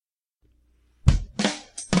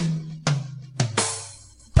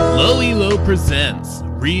Low Elo presents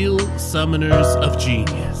Real Summoners of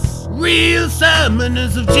Genius. Real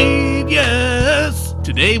Summoners of Genius!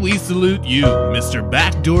 Today we salute you, Mr.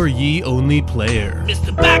 Backdoor Ye Only Player.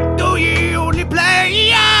 Mr. Backdoor Ye Only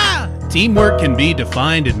Player! Teamwork can be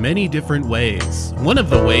defined in many different ways. One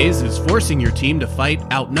of the ways is forcing your team to fight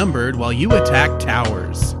outnumbered while you attack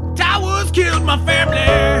towers. Towers killed my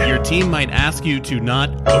family! Your team might ask you to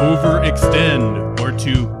not overextend or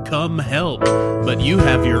to come help, but you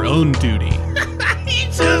have your own duty. He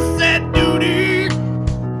just said duty!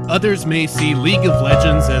 Others may see League of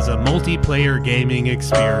Legends as a multiplayer gaming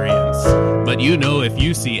experience, but you know if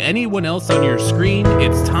you see anyone else on your screen,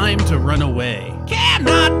 it's time to run away.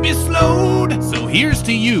 Cannot be slowed! So here's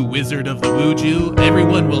to you, Wizard of the Wuju.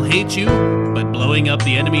 Everyone will hate you, but blowing up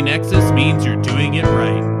the enemy nexus means you're doing it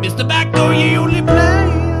right. Mr. Backdoor, you only play!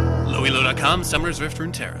 Lowelo.com, Summer's Rift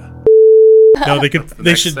Runeterra. No,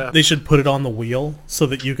 they should put it on the wheel so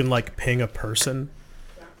that you can like ping a person,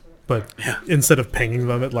 but instead of pinging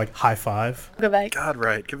them, it like high five. Go back. God,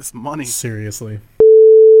 right. Give us money. Seriously.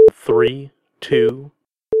 3, 2.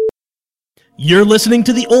 You're listening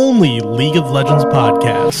to the only League of Legends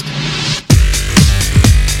podcast.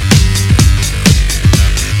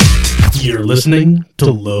 You're listening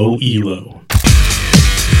to Low Elo.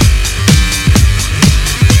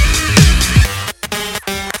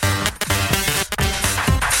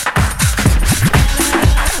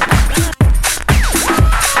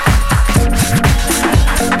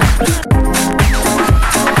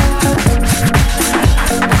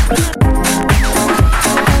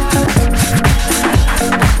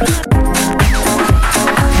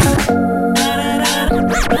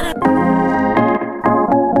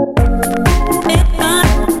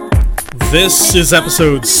 This is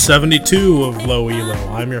episode 72 of Low Elo.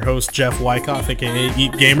 I'm your host, Jeff Wyckoff, aka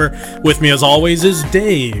Eat Gamer. With me, as always, is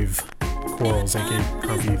Dave Quarles, aka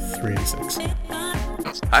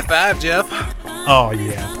Crumpy386. High five, Jeff. Oh,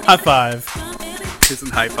 yeah. High five.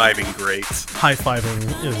 Isn't high-fiving great? High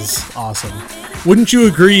fiving is awesome. Wouldn't you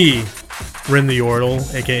agree, Rin the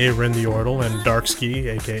Yordle, aka Rin the Yordle, and Darkski,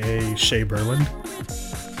 aka Shea Berland?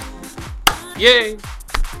 Yay!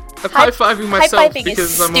 I'm high-fiving myself high-fiving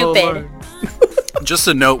because is I'm all stupid. alone. Just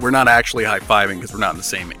a note, we're not actually high-fiving because we're not in the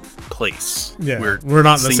same place. Yeah, we're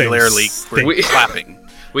not in the same singularly, state. we're clapping.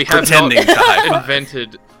 We have Pretending not to high-five.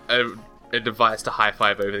 invented a device to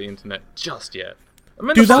high-five over the internet just yet. I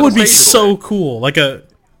mean, Dude, that would be phase so away. cool. Like a...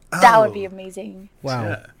 That would be amazing. Wow.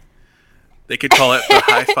 Yeah. They could call it the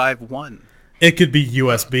High-Five 1. It could be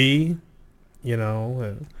USB, you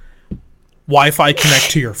know, Wi-Fi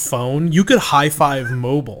connect to your phone. You could high-five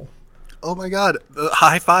mobile. Oh my god, the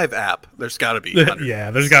High-Five app. There's got to be.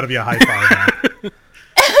 Yeah, there's got to be a high-five app.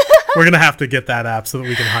 We're going to have to get that app so that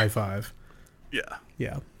we can high-five. Yeah.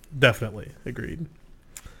 Yeah, definitely. Agreed.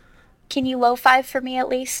 Can you low five for me at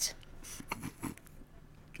least?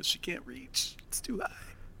 Because she can't reach. It's too high.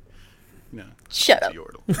 No. Shut up.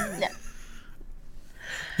 Yordle. No.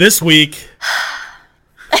 This week...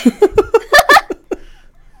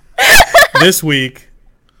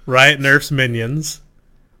 Riot nerfs minions.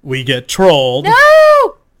 We get trolled.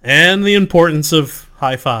 No! And the importance of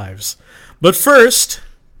high fives. But first,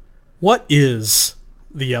 what is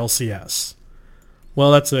the LCS?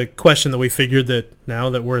 Well, that's a question that we figured that now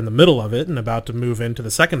that we're in the middle of it and about to move into the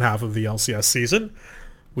second half of the LCS season,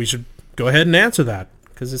 we should go ahead and answer that,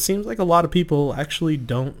 because it seems like a lot of people actually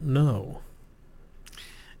don't know.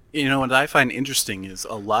 You know, what I find interesting is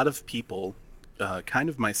a lot of people, kind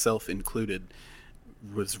of myself included,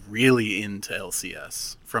 was really into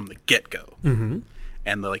LCS from the get-go. Mm-hmm.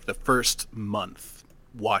 And the first month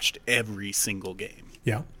watched every single game.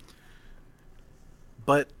 Yeah.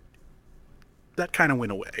 But that kind of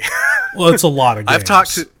went away. Well, it's a lot of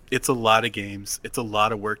games. It's a lot of games. It's a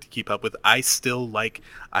lot of work to keep up with. I still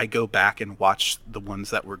I go back and watch the ones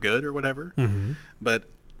that were good or whatever. Mm-hmm. But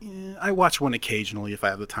I watch one occasionally if I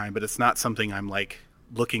have the time, but it's not something I'm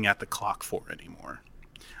looking at the clock for anymore.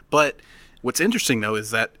 But what's interesting, though, is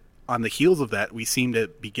that on the heels of that, we seem to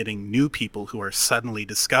be getting new people who are suddenly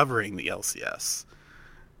discovering the LCS.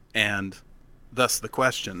 And thus the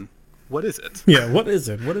question, what is it? Yeah, what is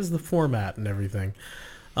it? What is the format and everything?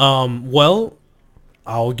 Well,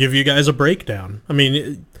 I'll give you guys a breakdown. I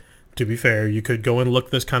mean, to be fair, you could go and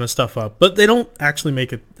look this kind of stuff up, but they don't actually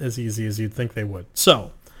make it as easy as you'd think they would.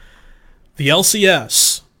 So, the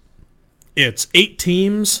LCS, it's 8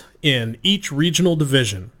 teams in each regional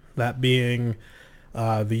division, that being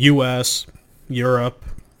the US, Europe,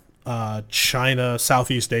 China,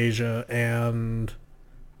 Southeast Asia, and...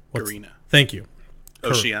 Garena. Thank you.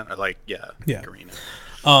 Oceania, Yeah. Garena.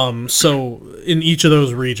 So in each of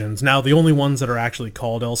those regions, now the only ones that are actually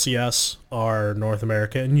called LCS are North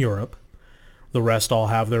America and Europe. The rest all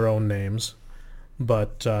have their own names.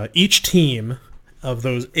 But each team of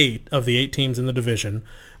the 8 teams in the division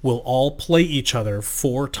will all play each other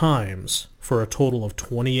 4 times for a total of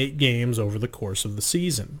 28 games over the course of the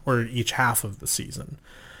season, or each half of the season.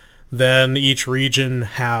 Then each region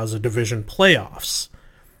has a division playoffs.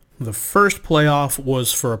 The first playoff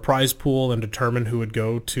was for a prize pool and determine who would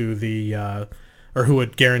go to the, or who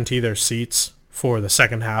would guarantee their seats for the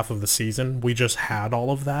second half of the season. We just had all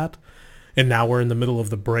of that. And now we're in the middle of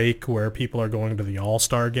the break where people are going to the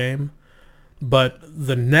All-Star game. But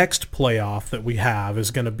the next playoff that we have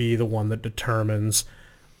is going to be the one that determines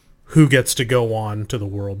who gets to go on to the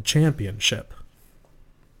World Championship.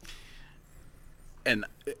 And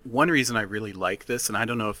one reason I really like this, and I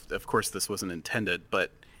don't know if, of course, this wasn't intended,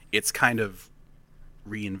 but it's kind of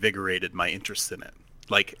reinvigorated my interest in it.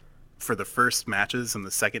 Like, for the first matches in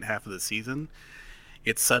the second half of the season,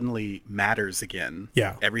 it suddenly matters again.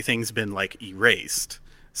 Yeah. Everything's been, like, erased.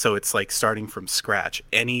 So it's like starting from scratch.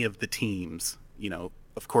 Any of the teams,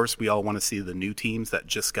 of course, we all want to see the new teams that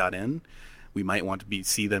just got in. We might want to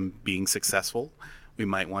see them being successful. We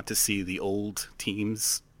might want to see the old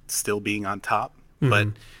teams still being on top. Mm-hmm. But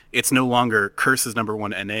it's no longer Curse is number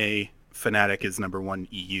 1 NA, Fnatic is number 1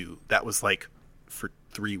 EU. That was like for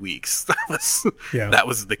 3 weeks. That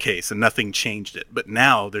was the case, and nothing changed it. But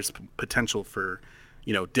now there's potential for,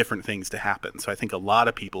 different things to happen. So I think a lot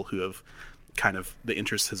of people who have kind of the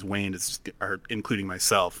interest has waned, are including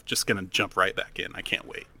myself, just going to jump right back in. I can't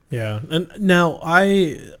wait. Yeah, and now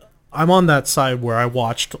I'm on that side where I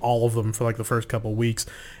watched all of them for like the first couple of weeks,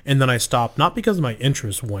 and then I stopped, not because my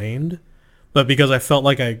interest waned, but because I felt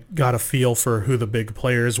like I got a feel for who the big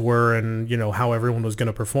players were and, how everyone was going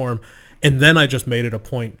to perform. And then I just made it a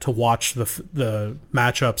point to watch the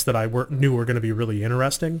matchups that I knew were going to be really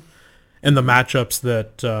interesting, and the matchups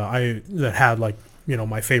that had like,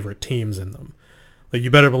 my favorite teams in them. Like, you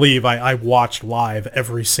better believe I watched live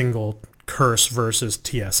every single Curse versus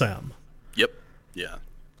TSM. Yep. Yeah.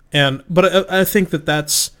 But I think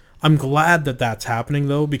I'm glad that that's happening,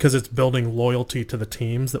 though, because it's building loyalty to the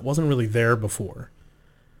teams that wasn't really there before.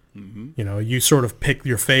 Mm-hmm. You sort of pick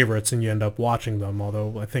your favorites and you end up watching them,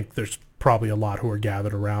 although I think there's probably a lot who are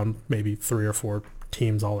gathered around maybe 3 or 4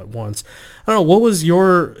 teams all at once. I don't know, what was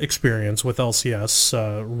your experience with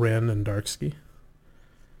LCS, Rin and Darksky?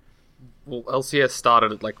 Well, LCS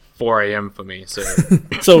started at like 4 a.m. for me, so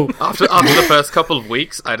so after the first couple of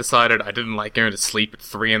weeks, I decided I didn't like going to sleep at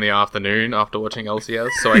 3 in the afternoon after watching LCS,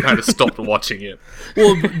 so I kind of stopped watching it.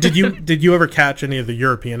 Well, did you ever catch any of the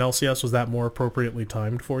European LCS? Was that more appropriately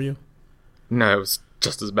timed for you? No, it was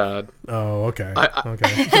just as bad. Oh, okay.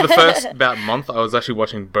 Okay. For the first about month, I was actually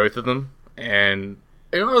watching both of them, and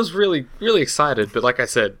I was really, really excited. But like I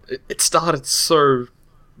said, it started so,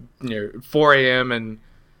 4 a.m. and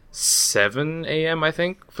 7 a.m. I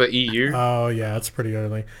think for EU. Oh yeah, it's pretty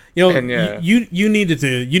early. You need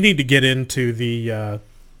to get into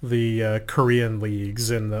the Korean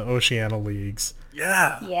leagues and the Oceania leagues.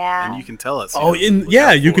 Yeah. And you can tell us.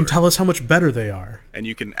 You can tell us how much better they are. And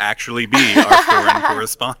you can actually be our foreign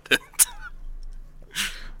correspondent.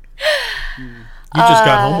 You just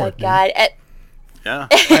got homework. God. Yeah.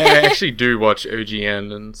 I actually do watch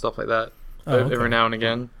OGN and stuff like that every now and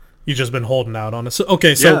again. You've just been holding out on us.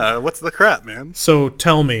 Okay, so yeah, what's the crap, man? So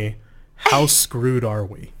tell me, how screwed are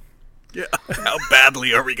we? Yeah, how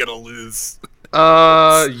badly are we gonna lose? NA,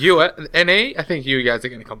 I think you guys are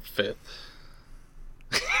gonna come 5th.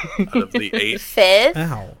 Out of the 8. 5th?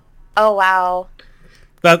 Ow. Oh wow.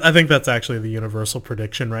 I think that's actually the universal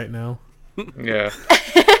prediction right now. Yeah.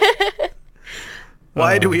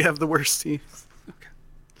 Why do we have the worst teams?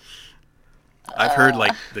 I've heard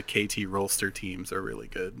like the KT Rolster teams are really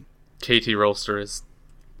good. KT Rolster is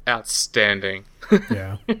outstanding.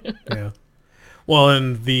 Yeah. Well,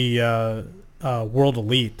 in the World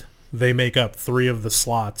Elite, they make up 3 of the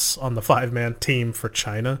slots on the 5-man team for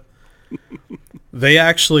China. They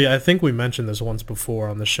actually, I think we mentioned this once before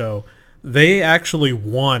on the show, they actually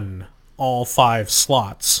won all 5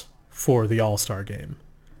 slots for the All-Star game.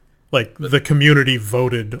 Like, the community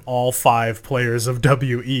voted all 5 players of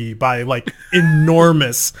WE by, like,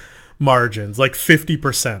 enormous margins, like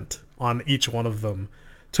 50% on each one of them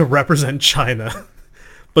to represent China.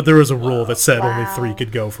 But there was a rule that said only 3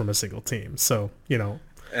 could go from a single team. So,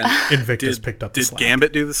 Invictus picked up the slack. Did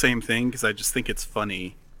Gambit do the same thing? Because I just think it's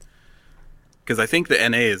funny. Because I think the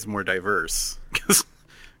NA is more diverse.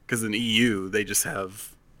 Because in EU, they just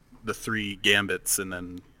have the 3 Gambits and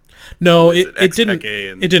then... No, it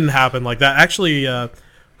didn't happen like that. Actually,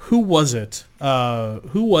 who was it?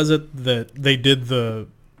 Who was it that they did the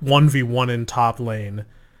 1v1 in top lane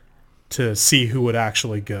to see who would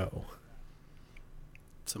actually go?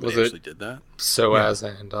 Somebody Was it- actually did that. Soaz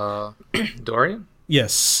and Dorian.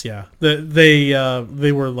 Yes, yeah.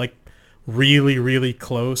 They were like really, really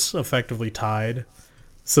close, effectively tied.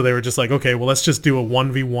 So they were just like, okay, well, let's just do a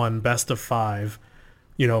 1v1 best of 5.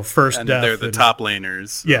 First And death. they're the and- top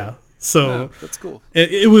laners. Yeah. So Yeah, that's cool.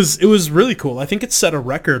 it was really cool. I think it set a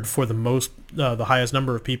record for the highest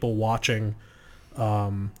number of people watching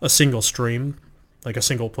a single stream, like a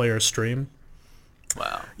single player stream.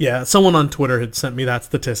 Wow. Yeah, someone on Twitter had sent me that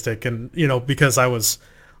statistic, and because I was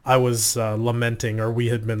lamenting, or we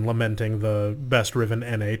had been lamenting the Best Riven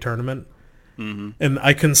NA tournament, and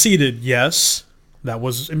I conceded, yes, that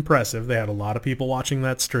was impressive. They had a lot of people watching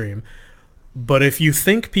that stream. But if you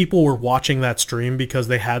think people were watching that stream because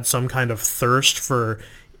they had some kind of thirst for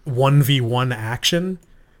 1v1 action,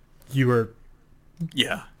 you were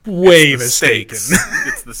Yeah. way It's the mistaken. stakes.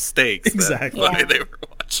 It's the stakes. Exactly. That's why they were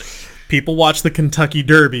watching. People watch the Kentucky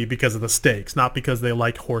Derby because of the stakes, not because they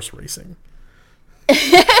like horse racing.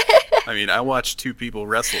 I mean, I watched two people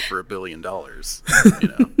wrestle for $1 billion.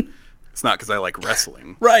 It's not because I like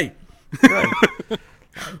wrestling. Right.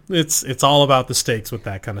 It's all about the stakes with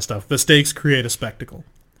that kind of stuff. The stakes create a spectacle.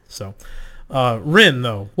 So, Rin,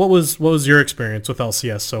 though, what was your experience with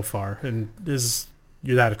LCS so far? And is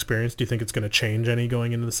that experience? Do you think it's going to change any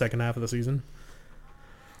going into the second half of the season?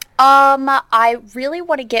 I really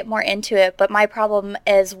want to get more into it, but my problem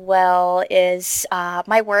as well is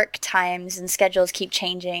my work times and schedules keep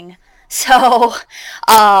changing. So,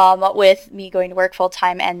 with me going to work full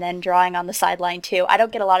time and then drawing on the sideline too, I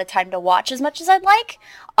don't get a lot of time to watch as much as I'd like.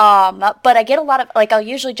 But I get a lot of, I'll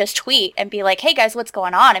usually just tweet and be like, hey guys, what's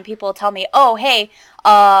going on? And people will tell me, oh, hey,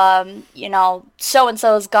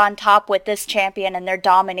 so-and-so's gone top with this champion and they're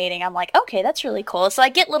dominating. I'm like, okay, that's really cool. So I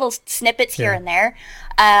get little snippets here and there.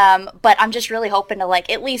 But I'm just really hoping to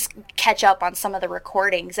at least catch up on some of the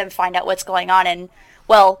recordings and find out what's going on. And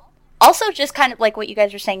also just kind of like what you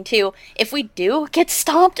guys were saying too, if we do get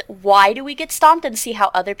stomped, why do we get stomped, and see how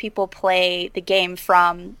other people play the game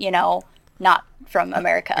from, not from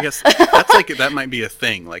America. I guess that's that might be a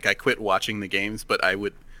thing. I quit watching the games, but I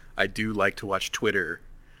do like to watch Twitter.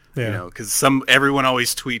 Yeah. Because everyone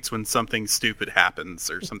always tweets when something stupid happens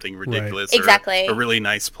or something ridiculous, Exactly. or a really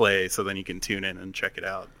nice play, so then you can tune in and check it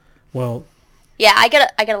out. Well, Yeah, I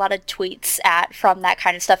get a lot of tweets from that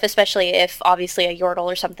kind of stuff, especially if obviously a Yordle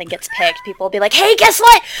or something gets picked. People will be like, "Hey, guess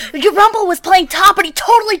what? Your Rumble was playing top, and he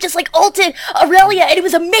totally just ulted Aurelia, and it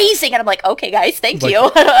was amazing." And I'm like, "Okay, guys, thank you.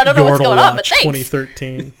 I don't know what's Yordle going on, but Watch thanks."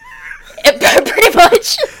 2013. Pretty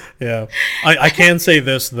much. Yeah. I can say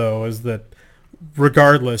this, though, is that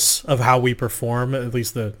regardless of how we perform, at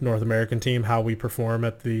least the North American team, how we perform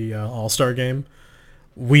at the All-Star game,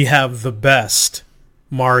 we have the best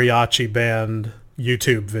mariachi band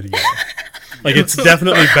YouTube video. It's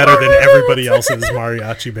definitely better than everybody else's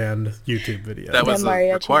mariachi band YouTube video. That was The a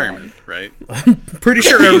mariachi requirement, right? Pretty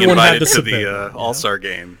sure Being everyone had invited to to submit. the All-Star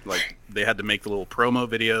game, they had to make the little promo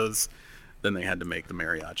videos, then they had to make the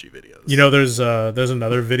mariachi videos. There's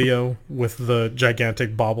another video with the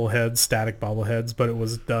gigantic bobbleheads, static bobbleheads, but it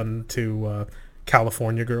was done to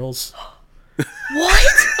California girls.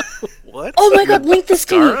 What? What? Oh my god, link this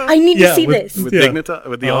to me. Mascara? I need to Yeah, see with- this. With Yeah. Dignita,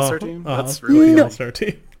 with the All-Star team? That's with really the All-Star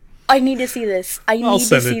team. I need to see this. I I'll need to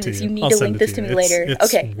send see it to this. you. You need I'll to send link it this to me you. later. It's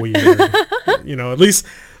Okay. weird. At least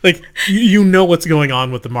you know what's going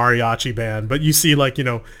on with the mariachi band, but you see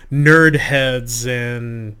nerd heads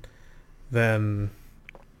and then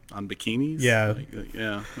on bikinis? Yeah.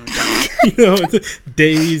 Yeah.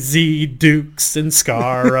 Daisy, Dukes, and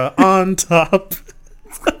Scara on top.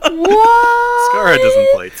 What? Scara doesn't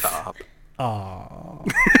play top.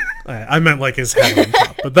 I meant his head on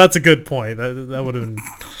top, but that's a good point. That would have been.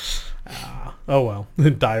 Oh well,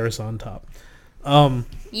 Dyrus on top.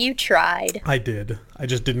 You tried. I did. I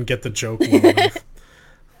just didn't get the joke well enough.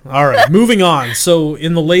 All right, moving on. So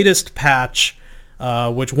in the latest patch,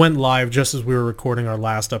 which went live just as we were recording our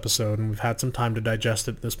last episode, and we've had some time to digest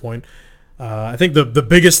it at this point, I think the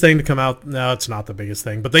biggest thing to come out... No, it's not the biggest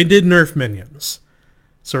thing, but they did nerf minions.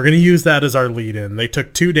 So we're going to use that as our lead-in. They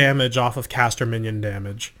took 2 damage off of caster minion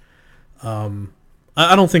damage.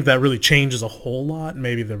 I don't think that really changes a whole lot,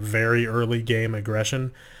 maybe the very early game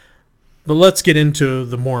aggression. But let's get into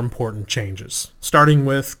the more important changes, starting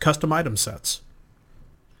with custom item sets.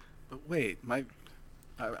 But wait, my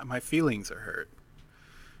feelings are hurt.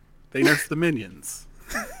 They nerfed the minions.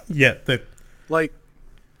 Yeah, the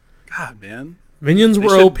God, man. minions They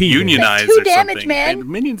were should OP. unionize That's 2 or damage, something.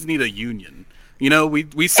 man. Minions need a union. You know,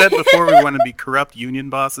 we said before we want to be corrupt union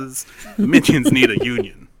bosses. The minions need a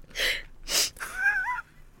union.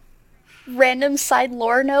 Random side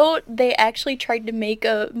lore note, they actually tried to make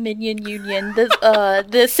a minion union.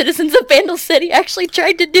 The citizens of Vandal City actually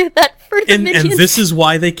tried to do that for the minions. And this is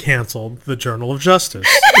why they canceled the Journal of Justice.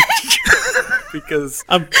 Because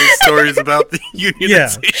there's stories about the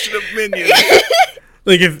unionization of minions.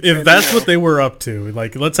 Like, if that's what they were up to,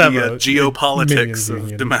 like, let's have a geopolitics of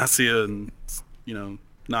union. Demacia and, you know,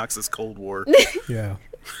 Noxus Cold War. Yeah.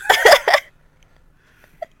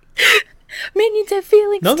 Minions have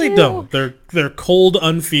feelings No, they too. don't. They're cold,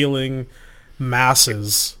 unfeeling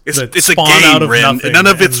masses that it's a spawn game, out of Ren, nothing and none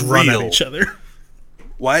of and it's run real. at each other.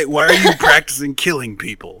 Why are you practicing killing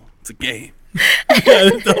people? It's a game.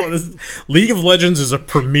 League of Legends is a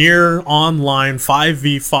premier online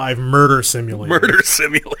 5v5 murder simulator. Murder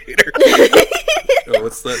simulator. Oh,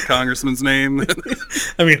 what's that congressman's name?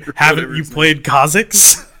 I mean, haven't you played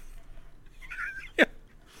Kha'Zix?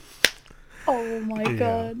 Oh my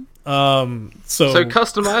god. So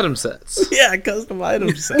custom item sets. yeah, custom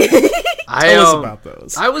item set. I, Tell us about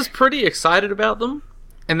those. I was pretty excited about them,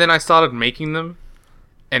 and then I started making them,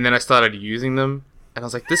 and then I started using them, and I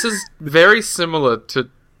was like, this is very similar to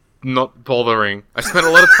not bothering. I spent a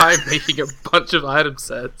lot of time making a bunch of item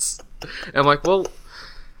sets, and I'm like, well,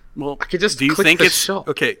 I could just do you click think the it's shop.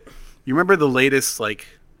 okay? You remember the latest, like,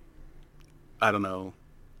 I don't know,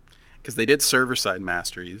 because they did server-side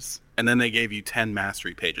masteries, and then they gave you 10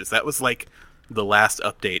 mastery pages. That was like the last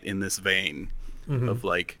update in this vein of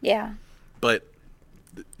like, Yeah. but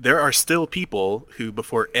there are still people who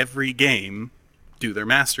before every game do their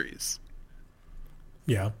masteries.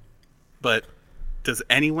 Yeah. But is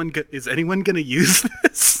anyone going to use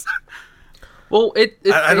this? Well, it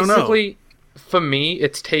I don't know. basically, for me,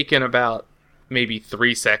 it's taken about maybe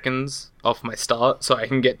 3 seconds off my start, so I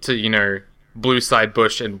can get to, you know, blue side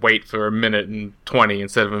bush and wait for 1:20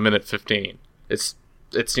 instead of 1:15. It's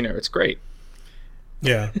you know, it's great.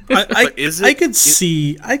 Yeah. But is it-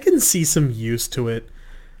 I can see some use to it,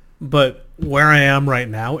 but where I am right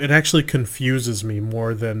now, it actually confuses me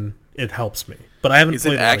more than it helps me. But I haven't Is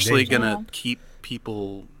played it a lot of actually games. going to keep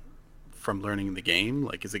people from learning the game?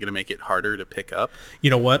 Like, is it going to make it harder to pick up? You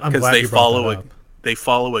know what? I'm Because glad they you brought that up. they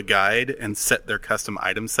follow a guide and set their custom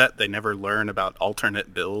item set. They never learn about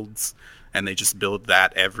alternate builds, and they just build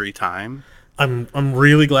that every time. I'm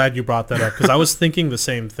really glad you brought that up because I was thinking the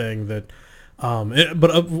same thing that,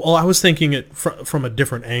 well, I was thinking it from a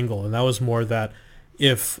different angle, and that was more that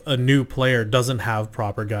if a new player doesn't have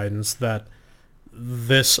proper guidance, that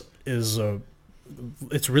this is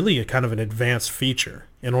it's really a kind of an advanced feature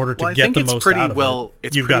in order to Well, I get think the it's most pretty out of well. it.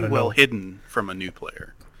 It's You've pretty gotta well know. hidden from a new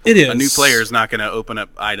player. It is A new player is not going to open up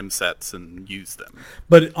item sets and use them.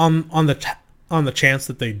 but on the chance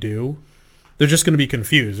that they do, they're just going to be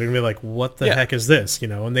confused. They're going to be like, "What the Yeah. heck is this?" You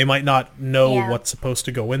know, and they might not know Yeah. what's supposed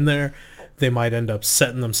to go in there. They might end up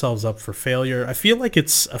setting themselves up for failure. I feel like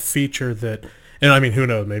it's a feature that, and I mean, who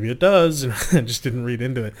knows? Maybe it does. And I just didn't read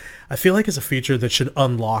into it. I feel like it's a feature that should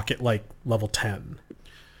unlock at like level 10.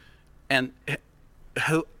 And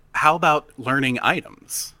how about learning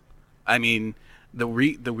items? I mean, the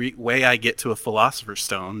way I get to a Philosopher's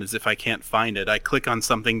Stone is if I can't find it, I click on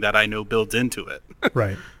something that I know builds into it.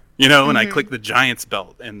 Right. You know, and I click the Giant's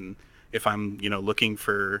Belt, and if I'm, you know, looking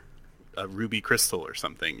for a ruby crystal or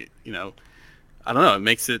something, you know, I don't know, it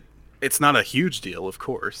makes it's not a huge deal, of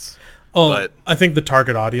course. Oh, But- I think the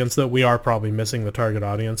target audience, that we are probably missing the target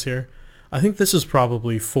audience here. I think this is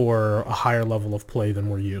probably for a higher level of play than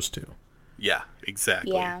we're used to. Yeah,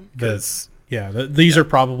 exactly. Yeah. Because These are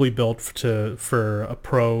probably built for a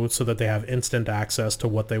pro so that they have instant access to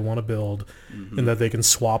what they want to build, and that they can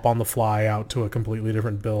swap on the fly out to a completely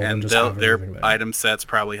different build and, and just have their everything there. item sets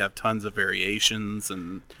probably have tons of variations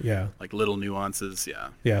and Yeah, like little nuances.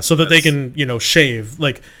 Yeah. so that they That's- can shave,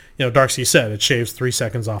 like Darcy said, it shaves 3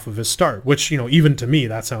 seconds off of his start, which even to me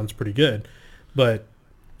that sounds pretty good, but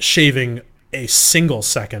shaving a single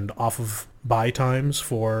second off of buy times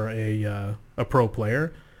for a pro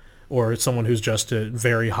player or someone who's just a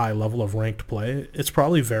very high level of ranked play, it's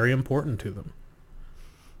probably very important to them.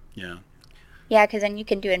 Yeah. Yeah, because then you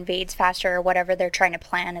can do invades faster or whatever they're trying to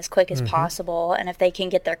plan as quick as possible. And if they can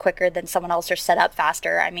get there quicker than someone else or set up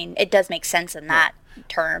faster, I mean, it does make sense in that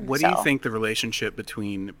term. What do you think the relationship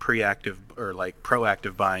between preactive or like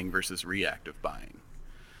proactive buying versus reactive buying?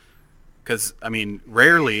 Because I mean,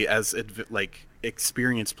 rarely as like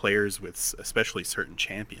experienced players with especially certain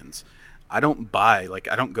champions, I don't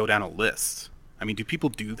go down a list. I mean, do people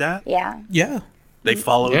do that? Yeah. Yeah. They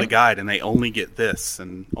follow Yeah. the guide and they only get this,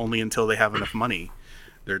 and only until they have enough money,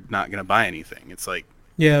 they're not going to buy anything. It's like,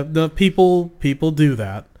 Yeah, the people do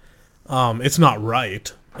that. It's not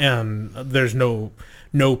right, and there's no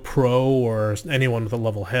pro or anyone with a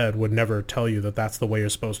level head would never tell you that that's the way you're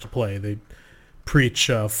supposed to play. They preach,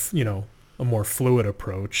 a more fluid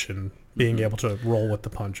approach and being able to roll with the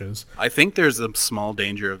punches. I think there's a small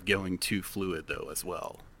danger of going too fluid though as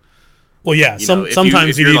well. Well, yeah,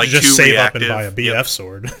 sometimes you need to just save up and buy a BF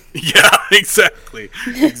sword. Yeah, exactly.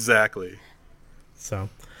 So,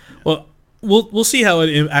 well, we'll see how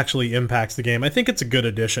it actually impacts the game. I think it's a good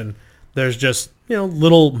addition. There's just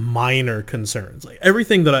little minor concerns. Like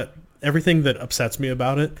everything that upsets me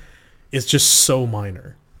about it is just so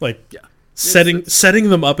minor. Like setting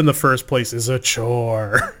them up in the first place is a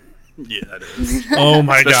chore. Yeah, it is. Oh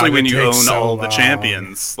my god! Especially when you own all the long.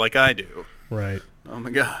 champions, like I do. Right. Oh my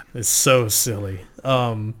god. It's so silly.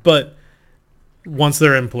 But once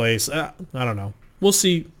they're in place, I don't know. We'll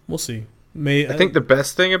see. I think the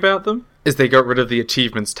best thing about them is they got rid of the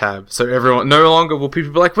achievements tab. So everyone, no longer will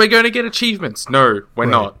people be like, we're going to get achievements. No, we're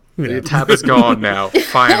not. Yeah. The tab is gone now,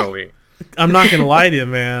 finally. I'm not going to lie to you,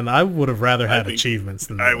 man. I would have rather had achievements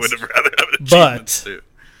than this. I would have rather had achievements too.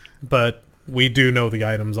 But we do know the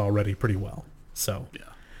items already pretty well. So, yeah.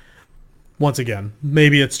 Once again,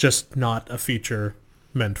 maybe it's just not a feature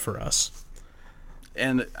meant for us.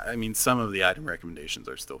 And I mean, some of the item recommendations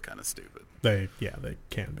are still kind of stupid. They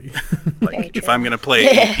can be. Like, if I'm going to play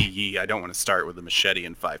APE, I don't want to start with a machete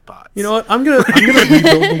and 5 pots. You know what? I'm gonna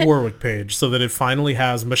rebuild the Warwick page so that it finally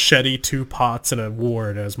has machete, 2 pots, and a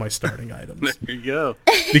ward as my starting items. There you go.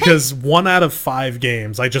 Because 1 out of 5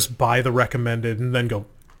 games, I just buy the recommended and then go,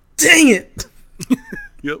 dang it!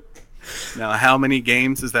 Yep. Now, how many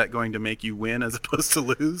games is that going to make you win as opposed to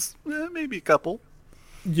lose? Maybe a couple.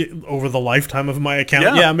 Yeah, over the lifetime of my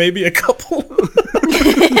account, yeah maybe a couple.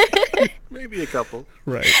 Maybe a couple.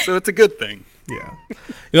 Right. So it's a good thing. Yeah.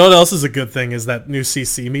 You know what else is a good thing is that new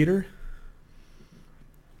CC meter.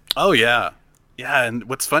 Oh, yeah. Yeah, and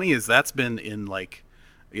what's funny is that's been in, like,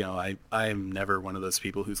 I'm never one of those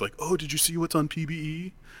people who's like, oh, did you see what's on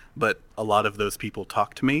PBE? But a lot of those people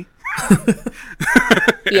talk to me.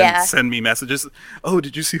 And send me messages. Oh,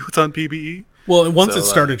 did you see what's on PBE? Well, once it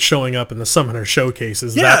started showing up in the Summoner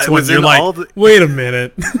showcases, yeah, that's when you're like, wait a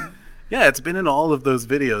minute. Yeah, it's been in all of those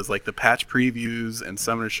videos, like the patch previews and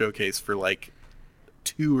Summoner Showcase for like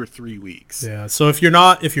 2 or 3 weeks. Yeah, so if you're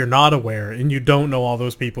not aware and you don't know all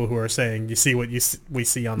those people who are saying you see what we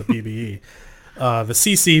see on the PBE, the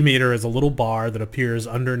CC meter is a little bar that appears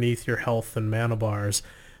underneath your health and mana bars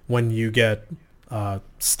when you get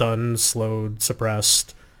stunned, slowed,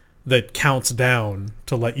 suppressed, that counts down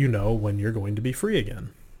to let you know when you're going to be free again.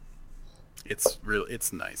 It's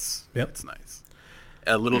nice. Yep. It's nice.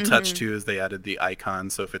 A little touch too is they added the icon,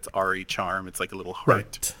 so if it's Ari Charm, it's like a little heart.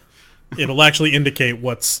 Right. It'll actually indicate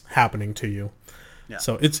what's happening to you. Yeah.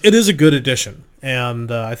 So it is a good addition,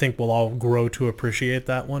 and I think we'll all grow to appreciate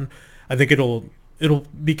that one. I think it'll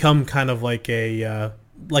become kind of like a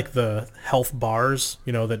like the health bars,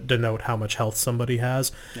 that denote how much health somebody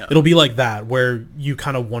has. Yeah. It'll be like that, where you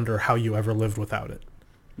kind of wonder how you ever lived without it.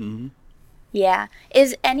 Mm-hmm. Yeah.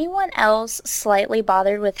 Is anyone else slightly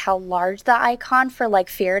bothered with how large the icon for, like,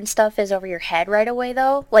 fear and stuff is over your head right away,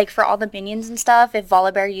 though? Like, for all the minions and stuff, if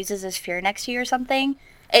Volibear uses his fear next to you or something?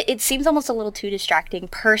 It seems almost a little too distracting,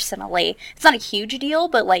 personally. It's not a huge deal,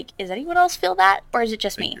 but, like, does anyone else feel that? Or is it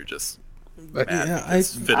just me? You're just mad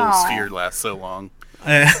because Fiddle's fear lasts so long.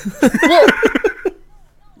 Well,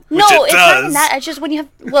 no, it's not even that. It's just when you have...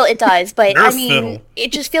 Well, it does, but, Nerf I mean, Fiddle.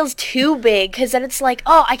 It just feels too big, because then it's like,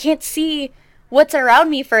 oh, I can't see what's around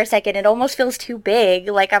me for a second. It almost feels too big.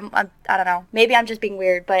 Like, I don't know. Maybe I'm just being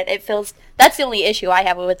weird, but it feels... That's the only issue I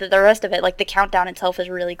have with it. The rest of it, like, the countdown itself is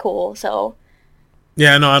really cool, so...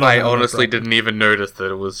 Yeah, no, I honestly didn't even notice that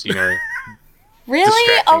it was, Really?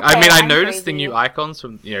 distracting. Okay, I mean, I I'm noticed crazy. the new icons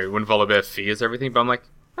from, when Volibear fears everything, but I'm like,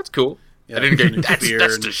 that's cool. Yeah, I didn't go, new that's fear,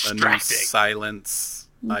 distracting. a new silence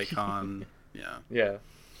icon. Yeah.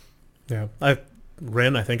 Yeah.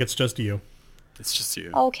 Rin, I think it's just you. It's just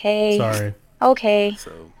you. Okay. Sorry. Okay.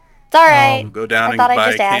 So It's alright. go down I and thought I'd buy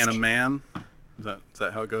a just can ask. of man. Is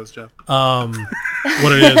that how it goes, Jeff?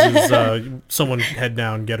 What it is someone head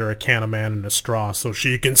down, get her a can of man and a straw so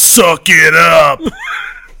she can suck it up.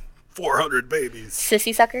 400 babies.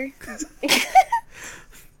 Sissy sucker?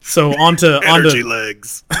 So onto Energy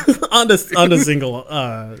legs. onto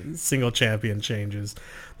single champion changes.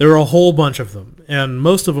 There were a whole bunch of them, and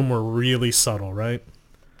most of them were really subtle, right?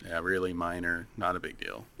 Yeah, really minor. Not a big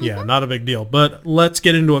deal. Yeah, not a big deal. But let's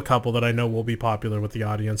get into a couple that I know will be popular with the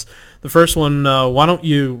audience. The first one, why don't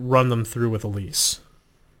you run them through with Elise?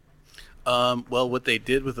 Well, what they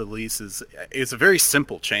did with Elise is it's a very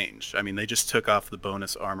simple change. I mean, they just took off the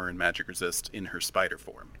bonus armor and magic resist in her spider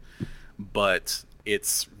form. But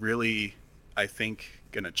it's really, I think,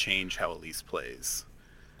 going to change how Elise plays.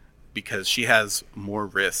 Because she has more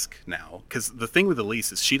risk now. Because the thing with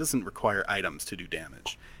Elise is she doesn't require items to do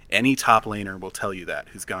damage. Any top laner will tell you that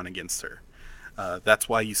who's gone against her. That's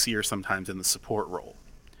why you see her sometimes in the support role.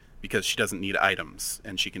 Because she doesn't need items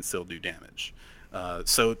and she can still do damage.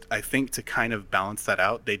 So I think to kind of balance that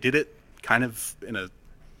out, they did it kind of in a,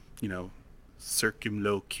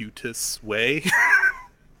 circumlocutus way.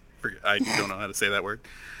 I don't know how to say that word.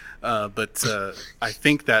 But I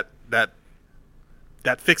think that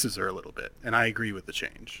fixes her a little bit, and I agree with the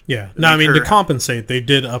change. Yeah. No, I mean, to compensate, they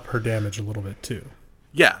did up her damage a little bit, too.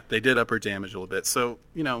 Yeah, they did up her damage a little bit. So,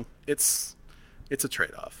 it's a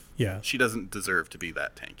trade-off. Yeah. She doesn't deserve to be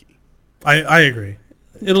that tanky. I agree.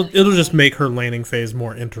 It'll just make her laning phase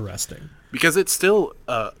more interesting. Because it still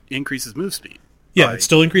increases move speed. Yeah, it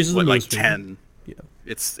still increases the move speed. 10. Yeah.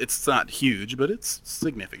 It's not huge, but it's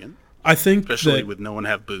significant. I think especially with no one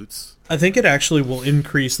have boots. I think it actually will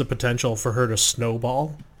increase the potential for her to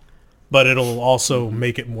snowball, but it'll also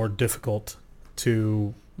make it more difficult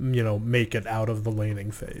to, make it out of the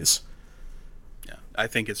laning phase. Yeah, I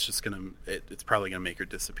think it's just it's probably gonna make her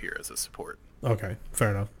disappear as a support. Okay, fair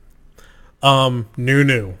enough.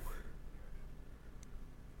 Nunu.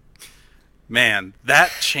 Man,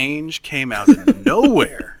 that change came out of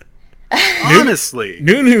nowhere. Honestly,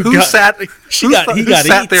 Nunu who sat there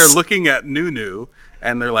eats. looking at Nunu,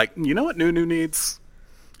 and they're like, you know what Nunu needs?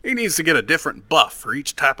 He needs to get a different buff for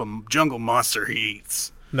each type of jungle monster he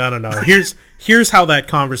eats. No. Here's how that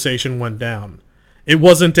conversation went down. It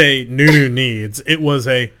wasn't a Nunu needs. It was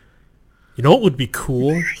a, what would be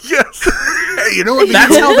cool? Yes. Hey, you know what?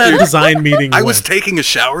 That's how that design meeting went. I was taking a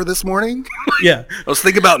shower this morning. Yeah. I was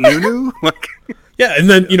thinking about Nunu. Yeah, and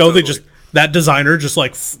then, they just... That designer just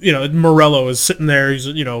Morello is sitting there, he's,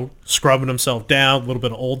 scrubbing himself down, a little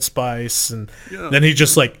bit of Old Spice, and then he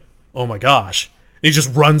just oh my gosh. He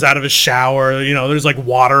just runs out of his shower, there's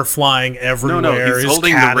water flying everywhere. No, he's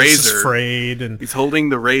holding the razor. Afraid, and he's holding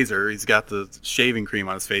the razor, he's got the shaving cream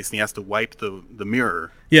on his face, and he has to wipe the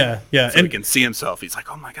mirror. Yeah. So he can see himself. He's like,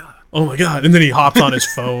 oh my god. Oh my god. And then he hops on his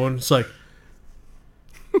phone. It's like,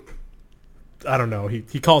 I don't know.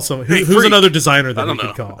 He calls some. Who's another designer that he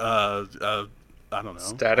could call? I don't know.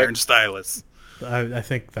 Static. Iron Stylus. I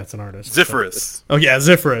think that's an artist. Zephyrus. Oh yeah,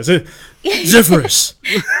 Zephyrus. Zephyrus.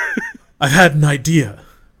 I've had an idea.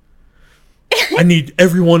 I need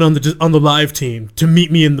everyone on the live team to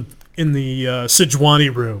meet me in the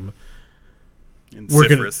Sejuani room. And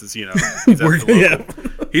Zephyrus is he's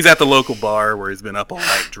at the local bar where he's been up all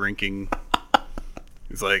night drinking.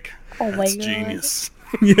 He's like, oh my that's God. Genius.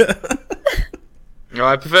 Yeah. No,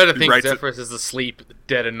 I prefer to think writes Zephyrus is asleep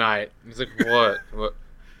dead of night. He's like, what?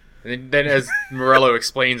 And then as Morello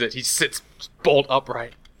explains it, he sits bolt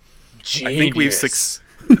upright. Genius. I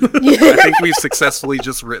think we've successfully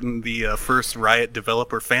just written the first Riot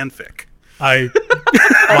developer fanfic.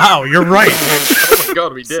 Wow, you're right. Oh my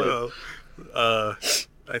god, we did. So,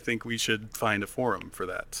 I think we should find a forum for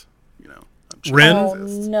that. Ren, Oh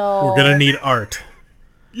no. we're gonna need art.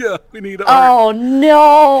 Yeah, we need art. Oh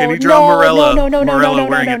no! Can you draw Morella? No, Morella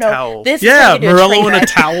wearing a towel. This Yeah, turned into Morello train in a wreck.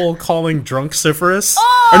 towel calling drunk Zephyrus.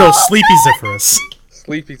 Or no, sleepy Zephyrus.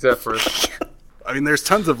 Sleepy Zephyrus. I mean, there's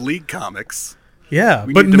tons of League comics. Yeah,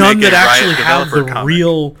 We but need to none make that a Riot actually have the developer comic.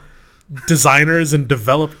 real designers and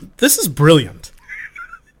develop. This is brilliant.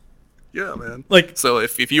 Yeah, man. Like, So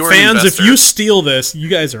if you are fans, an investor, if you steal this, you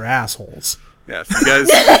guys are assholes. yeah, if you guys,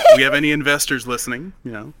 we have any investors listening,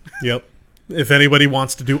 Yep. If anybody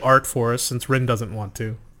wants to do art for us, since Rin doesn't want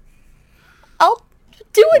to. I'll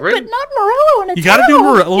do it, Rin- but not Morello in a You towel. gotta do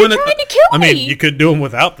Morello You're in a... trying to kill I me. mean, you could do him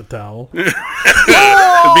without the towel. it'd be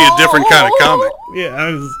a different kind of comic.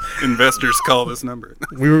 Yeah, Investors call this number.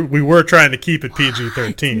 we were trying to keep it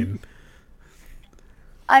PG-13.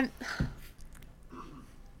 I'm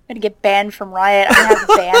gonna get banned from Riot. I'm gonna have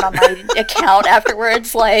a ban on my account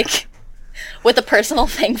afterwards, with a personal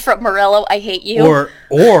thing from Morello. I hate you.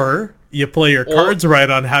 Or you play your cards right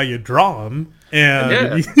on how you draw them, and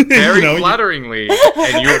Yeah, very flatteringly,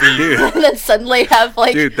 and you'll be... and then suddenly have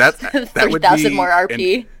Dude, that would 3,000 be more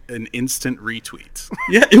RP. an instant retweet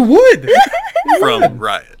yeah, it would. from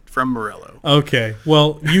Riot, from Morello. Okay,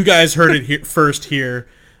 well, you guys heard it first here.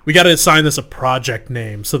 We got to assign this a project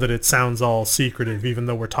name so that it sounds all secretive, even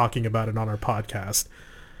though we're talking about it on our podcast.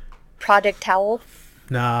 Project Towel.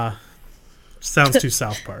 Nah, sounds too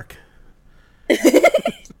South Park.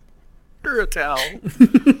 You're a towel.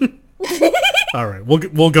 All right,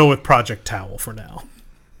 we'll go with Project Towel for now.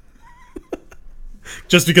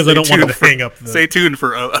 Just because I don't want to hang up the... Stay tuned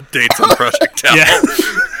for updates on Project Towel.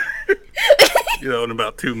 Yeah. In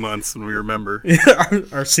about 2 months when we remember.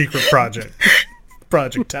 our secret project.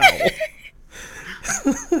 Project Towel.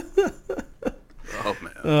 Oh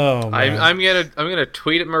man. Oh, man. I'm gonna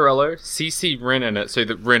tweet at Morello, CC Rin in it, so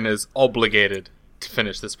that Rin is obligated to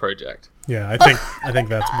finish this project. Yeah, I think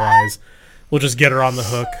that's wise. We'll just get her on the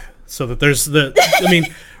hook so that there's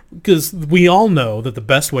because we all know that the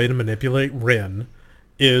best way to manipulate Rin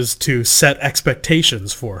is to set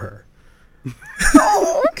expectations for her.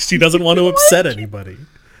 She doesn't want to upset anybody.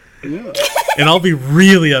 Yeah. And I'll be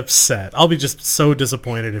really upset. I'll be just so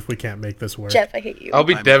disappointed if we can't make this work. Jeff, I hate you. I'll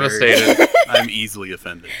be devastated. I'm easily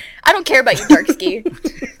offended. I don't care about you,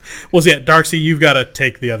 Darkski. Well, yeah, Darcy, you've got to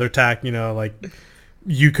take the other tack. Like,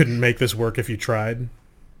 you couldn't make this work if you tried.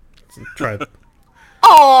 Try it.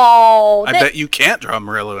 Oh, I bet you can't draw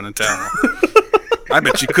Morello in a towel. I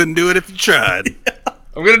bet you couldn't do it if you tried.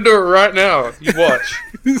 I'm gonna do it right now. You watch.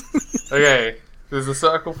 Okay, there's a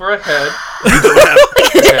circle for a head.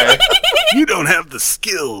 Okay. You don't have the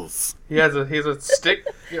skills. He has a stick.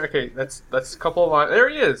 Okay, that's a couple of lines. There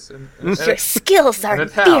he is. And your skills are and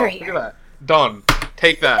a towel. Look inferior. at that. Done.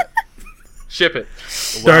 Take that. Ship it.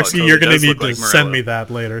 Wow, Darcy, it you're going to does need look to like send Morello. me that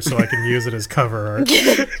later so I can use it as cover art.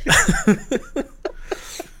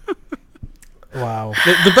 Wow.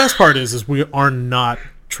 The best part is we are not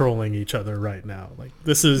trolling each other right now. Like,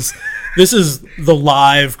 this is the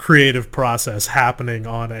live creative process happening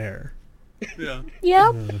on air. Yeah.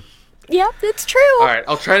 Yep. Yep, it's true. All right,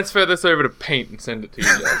 I'll transfer this over to Paint and send it to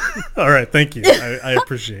you, Jeff. All right, thank you. I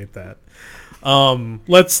appreciate that.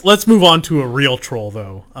 Let's move on to a real troll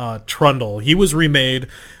though. Trundle. He was remade.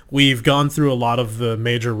 We've gone through a lot of the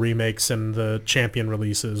major remakes and the champion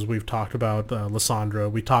releases. We've talked about Lysandra.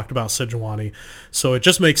 We talked about Sejuani. So it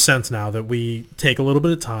just makes sense now that we take a little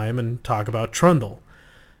bit of time and talk about Trundle.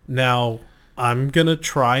 Now, I'm going to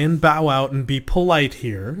try and bow out and be polite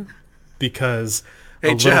here because...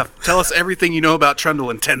 Hey, Jeff, tell us everything you know about Trundle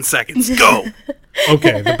in 10 seconds. Go!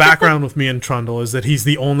 Okay, the background with me and Trundle is that he's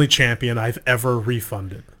the only champion I've ever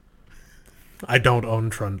refunded. I don't own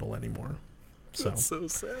Trundle anymore. So, That's so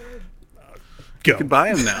sad. go. You can buy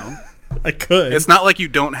him now. I could. It's not like you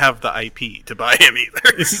don't have the IP to buy him either.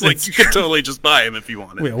 It's Like you could totally just buy him if you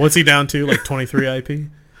wanted. Wait, what's he down to? Like 23 IP?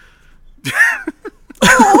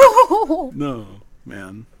 No,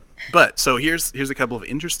 man. But so here's a couple of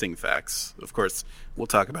interesting facts. Of course, we'll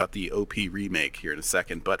talk about the OP remake here in a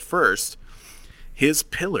second. But first, his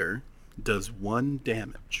pillar does 1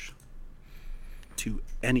 damage to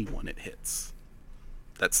anyone it hits.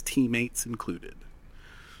 That's teammates included.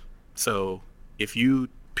 So if you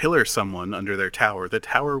pillar someone under their tower, the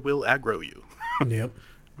tower will aggro you, Yep.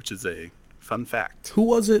 which is a fun fact. Who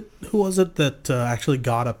was it that actually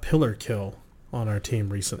got a pillar kill on our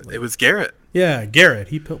team recently? It was Garrett. Yeah, Garrett.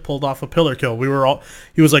 He pulled off a pillar kill.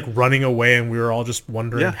 He was like running away, and we were all just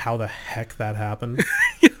wondering Yeah. how the heck that happened.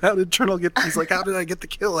 How did Trundle get? He's like, how did I get the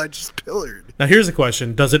kill? I just pillared. Now here's a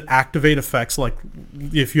question: does it activate effects like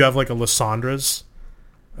if you have like a Lysandra's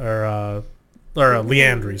or a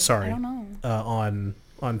Leandry? Sorry, I don't know.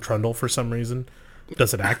 On Trundle for some reason.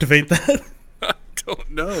 Does it activate that? I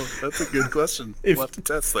don't know. That's a good question. We'll have to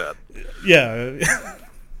test that. Yeah.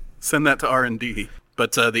 Send that to R&D.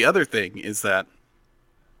 But the other thing is that,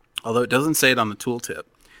 although it doesn't say it on the tooltip,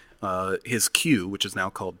 his Q, which is now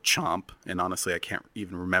called Chomp, and honestly I can't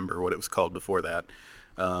even remember what it was called before that,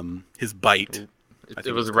 his Bite. I think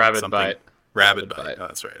It was called Rabid something- Bite. Rabid Bite. Oh,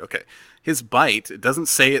 that's right. Okay. His Bite, it doesn't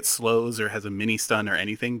say it slows or has a mini stun or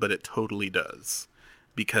anything, but it totally does.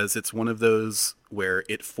 Because it's one of those where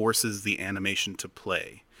it forces the animation to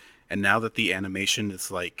play. And now that the animation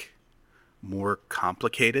is like more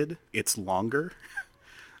complicated, it's longer.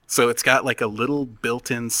 So it's got like a little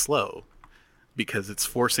built-in slow because it's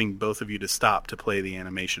forcing both of you to stop to play the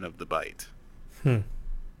animation of the bite. I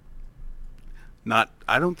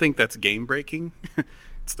don't think that's game breaking.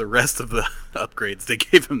 It's the rest of the upgrades they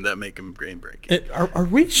gave him that make him game breaking. Are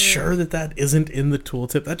we sure that isn't in the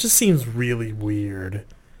tooltip? That just seems really weird.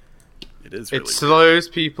 It is really It slows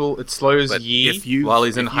people. It slows But Yi while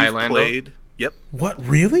he's in Highlander. Yep. What,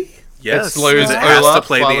 really? Yes. It slows it has Olaf to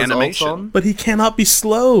play while the his ult's animation. on. But he cannot be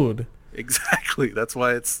slowed. Exactly. That's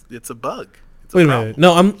why it's a bug. It's Wait a problem. minute.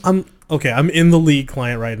 No, I'm okay. I'm in the League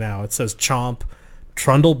client right now. It says Chomp.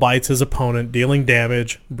 Trundle bites his opponent, dealing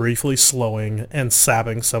damage, briefly slowing, and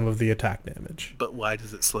sapping some of the attack damage. But why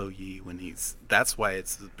does it slow Yi when he's... That's why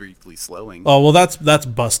it's briefly slowing. Oh, well, that's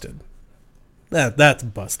busted. That's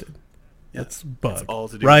busted. Yeah, That's bug. it's all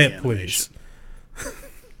to do with Riot, the please. animation.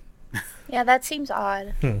 Yeah, that seems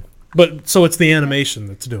odd. But, so it's the animation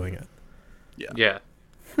that's doing it. Yeah.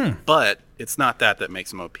 But it's not that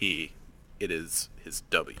makes him OP. It is his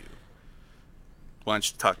W. Why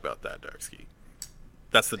don't you talk about that, Darksky?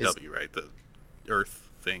 That's the W, right? The Earth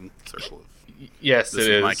thing, circle of... Yes, This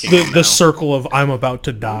it is my is. kingdom. The circle of I'm about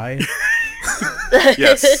to die.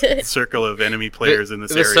 Yes, circle of enemy players in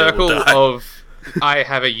this The area circle will die. of I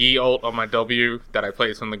have a Yi ult on my W that I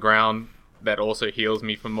place on the ground that also heals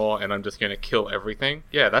me for more, and I'm just going to kill everything.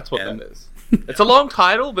 Yeah, that's what Yeah. that is. It's a long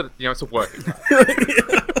title, but it's a working title.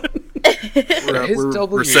 His We're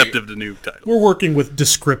W. receptive to new titles. We're working with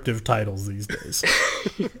descriptive titles these days.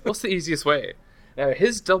 What's the easiest way? Now,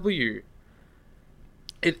 his W,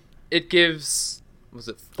 it gives, was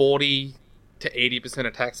it 40 to 80%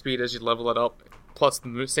 attack speed as you level it up, plus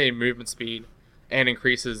the same movement speed, and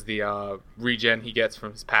increases the regen he gets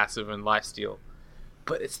from his passive and lifesteal.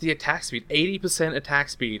 But it's the attack speed, 80% attack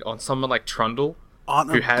speed on someone like Trundle, On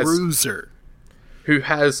a who has- bruiser. who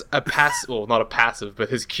has a passive, well, not a passive, but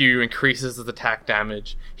his Q increases his attack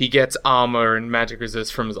damage. He gets armor and magic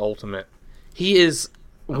resist from his ultimate. He is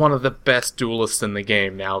one of the best duelists in the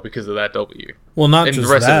game now because of that W. Well, not And the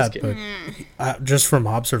just rest of that, his but game. just from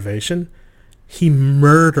observation, he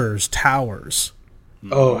murders towers.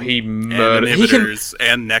 Oh, he And murders. He can, inhibitors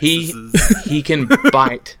and nexuses. he can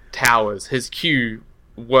bite towers. His Q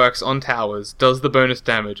works on towers, does the bonus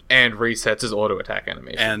damage, and resets his auto attack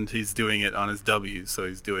animation. And he's doing it on his W, so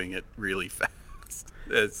he's doing it really fast.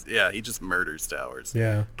 He just murders towers.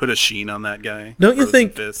 Yeah. Put a sheen on that guy. Don't you Frozen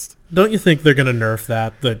think- Fist. Don't you think they're gonna nerf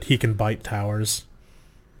that he can bite towers?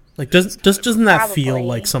 Like, doesn't that feel Probably.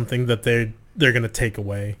 like something that they're gonna take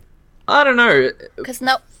away? I don't know. Because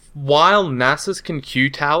no, While Nasus can Q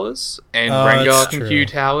towers and Oh, Rengar that's can true. Q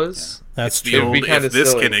towers, That's The It would old be kinda if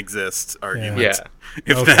this silly. can exist argument. yeah.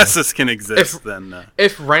 If Okay. Nasus can exist, If- then...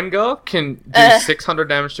 If Rengar can do 600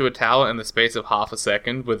 damage to a tower in the space of half a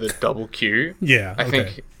second with a double Q, Yeah.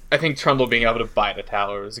 I think Trundle being able to bite a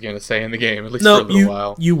tower is going to stay in the game at least for a No, little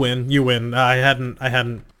while. you win. I hadn't.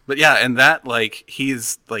 But yeah, and that, like,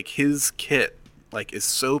 he's, like, his kit, like, is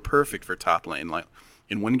so perfect for top lane. Like,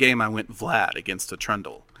 in one game I went Vlad against a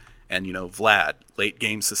Trundle. And, Vlad, late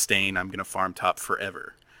game sustain, I'm going to farm top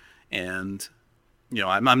forever. And,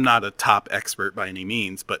 I'm not a top expert by any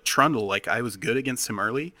means, but Trundle, like, I was good against him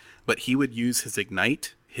early, but he would use his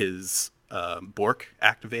Ignite, his Bork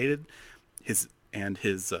activated, his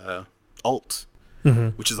ult,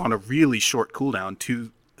 which is on a really short cooldown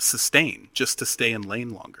to sustain, just to stay in lane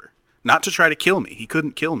longer. Not to try to kill me. He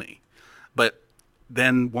couldn't kill me. But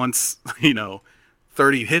then once,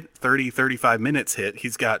 35 minutes hit,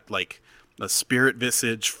 he's got like a Spirit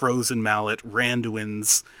Visage, Frozen Mallet,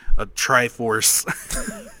 Randuin's, a Triforce.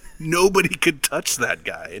 Nobody could touch that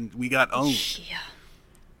guy, and we got owned.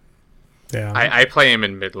 Yeah. I play him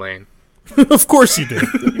in mid lane. Of course you do.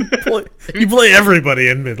 You play everybody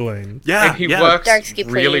in mid lane. Yeah, And he yeah. works Darksky,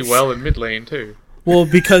 really please. well in mid lane too. Well,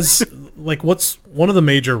 because like what's one of the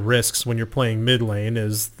major risks when you're playing mid lane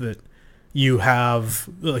is that you have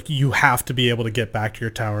to be able to get back to your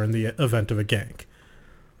tower in the event of a gank.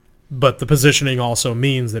 But the positioning also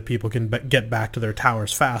means that people can get back to their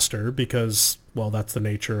towers faster because, well, that's the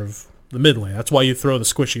nature of the mid lane. That's why you throw the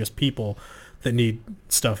squishiest people that need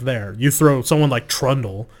stuff there. You throw someone like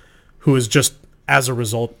Trundle, who is just, as a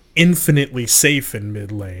result, infinitely safe in mid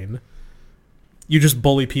lane. You just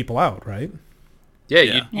bully people out, right? Yeah,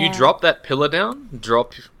 Yeah. You Yeah. drop that pillar down,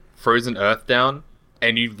 drop Frozen Earth down,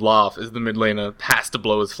 and you laugh as the mid laner has to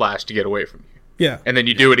blow his flash to get away from you. Yeah. And then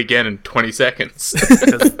you do it again in 20 seconds.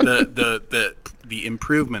 Because the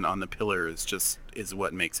improvement on the pillar is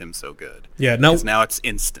what makes him so good. Yeah, no, 'Cause now it's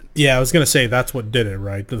instant. yeah, I was going to say that's what did it,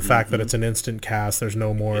 right? The fact that it's an instant cast, there's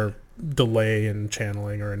no more delay in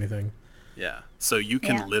channeling or anything. Yeah. So you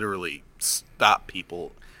can Yeah. literally stop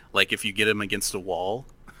people, like if you get them against a wall,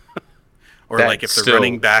 or That like if they're still-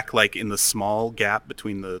 running back, like in the small gap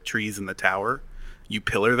between the trees and the tower, you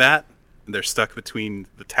pillar that, and they're stuck between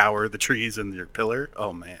the tower, the trees, and your pillar.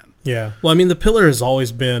 Oh man. Yeah. Well, I mean, the pillar has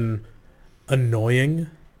always been annoying,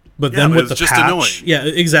 but Yeah, then but with it's the just patch, annoying. yeah,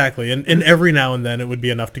 exactly. And every now and then it would be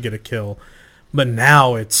enough to get a kill, but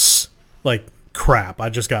now it's like crap. I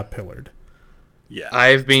just got pillared. Yeah.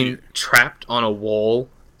 I've been trapped on a wall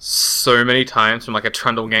so many times from like a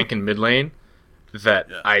Trundle gank in mid lane that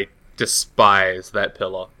Yeah. I despise that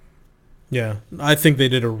pillar. Yeah, I think they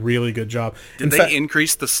did a really good job. Did they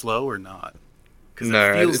increase the slow or not? Because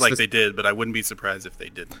No, it feels it's like just- they did, but I wouldn't be surprised if they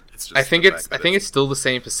didn't. It's just I think the it's fact I that think it's still the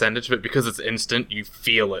same percentage, but because it's instant, you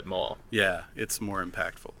feel it more. yeah, it's more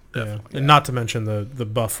impactful. Yeah. Definitely. And not to mention the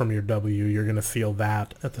buff from your W, you're going to feel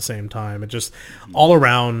that at the same time. It just all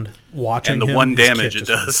around watching And the him, one his damage kit it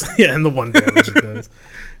just- does. Yeah, and the one damage it does.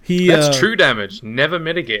 That's true damage, never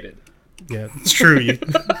mitigated. Yeah, it's true.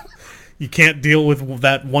 You can't deal with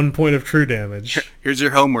that 1 point of true damage. Here's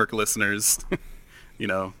your homework, listeners.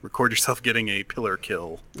 Record yourself getting a pillar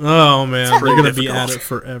kill. Oh man, pretty we're going to be difficult. at it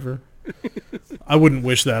forever. I wouldn't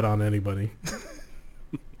wish that on anybody.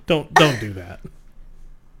 Don't do that.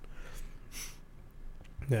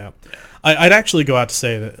 Yeah. I'd actually go out to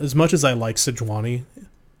say that as much as I like Sejuani,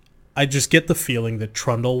 I just get the feeling that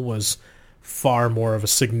Trundle was far more of a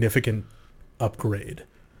significant upgrade.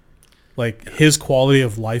 Like, his quality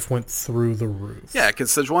of life went through the roof. Yeah,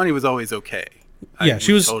 because Sejuani was always okay. Yeah,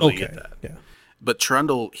 she would was totally okay. get that. Yeah. But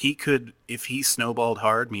Trundle, he could, if he snowballed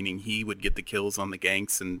hard, meaning he would get the kills on the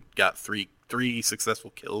ganks and got three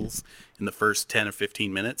successful kills in the first 10 or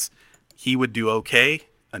 15 minutes, he would do okay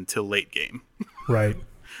until late game. Right.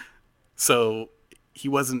 So he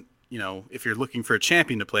wasn't, if you're looking for a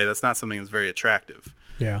champion to play, that's not something that's very attractive.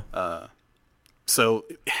 Yeah. So,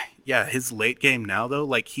 yeah, his late game now, though,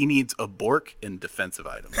 like, he needs a Bork and defensive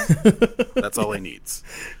items. That's all he needs.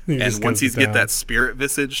 He just And once goes he's get down. that Spirit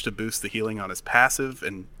Visage to boost the healing on his passive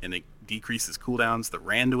and it decreases cooldowns, the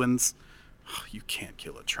Randuins, you can't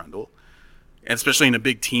kill a Trundle. And especially in a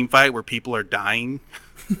big team fight where people are dying,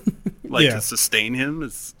 Yeah. to sustain him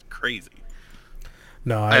is crazy.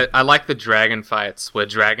 No, I like the dragon fights where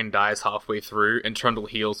Dragon dies halfway through and Trundle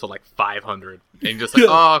heals for like 500. And you're just like,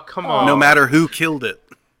 oh, come on. No matter who killed it,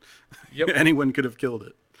 Yep. anyone could have killed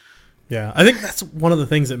it. Yeah, I think that's one of the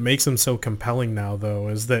things that makes him so compelling now, though,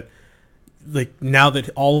 is that like now that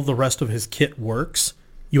all of the rest of his kit works,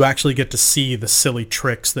 you actually get to see the silly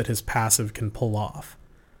tricks that his passive can pull off.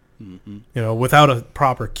 Mm-hmm. Without a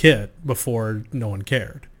proper kit before, no one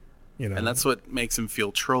cared. And that's what makes him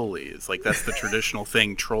feel trolly. Is like that's the traditional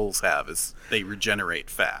thing trolls have is they regenerate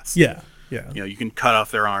fast. Yeah. You can cut off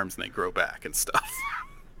their arms and they grow back and stuff.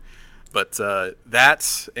 But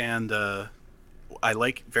that and I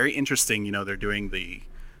like very interesting. They're doing the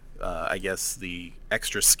I guess the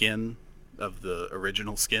extra skin of the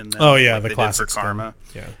original skin. Now, Oh yeah, like the they did classic for Karma.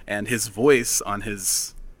 skin. Yeah. And his voice on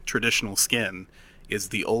his traditional skin is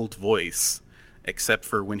the old voice, except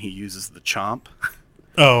for when he uses the chomp.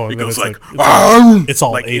 Oh, and It then goes it's like, it's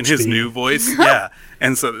all like HD. in his new voice. Yeah.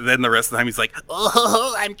 And so then the rest of the time he's like,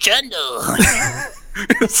 oh, I'm Trundle.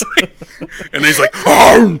 It's like, and he's like,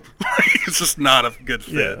 it's just not a good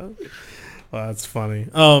fit. Yeah. Well, that's funny.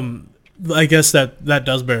 I guess that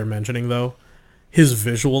does bear mentioning though. His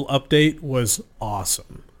visual update was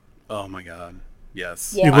awesome. Oh my god.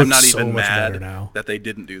 Yes. Yeah. It I'm looks not so even much better mad now. that they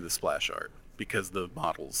didn't do the splash art because the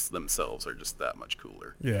models themselves are just that much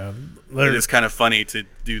cooler. Yeah. It is kind of funny to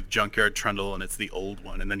do Junkyard Trundle and it's the old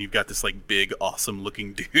one, and then you've got this like big, awesome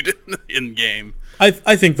looking dude in game. I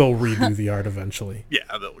think they'll redo the art eventually. Yeah,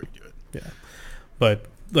 they'll redo it. Yeah. But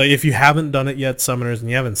like, if you haven't done it yet, Summoners, and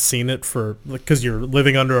you haven't seen it because you're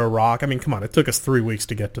living under a rock, I mean, come on, it took us 3 weeks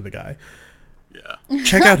to get to the guy. Yeah.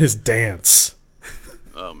 Check out his dance.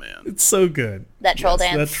 Oh man, It's so good. That troll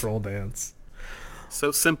That dance. troll dance.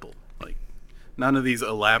 so simple. Like none of these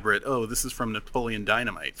elaborate. Oh, this is from Napoleon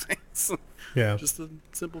Dynamite things. Yeah. Just a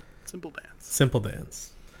simple dance. Simple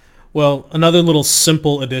dance. Well, another little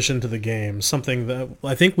simple addition to the game, something that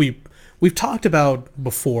I think we've talked about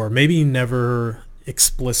before, maybe never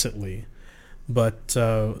explicitly, but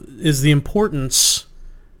is the importance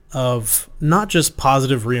of not just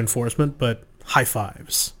positive reinforcement, but high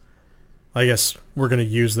fives. I guess we're going to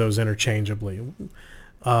use those interchangeably.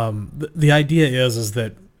 The idea is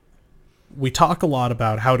that we talk a lot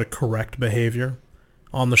about how to correct behavior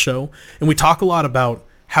on the show, and we talk a lot about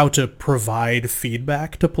how to provide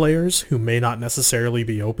feedback to players who may not necessarily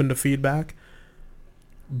be open to feedback.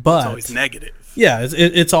 But It's always negative. yeah,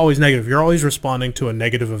 it's always negative. You're always responding to a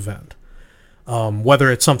negative event, whether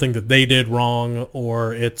it's something that they did wrong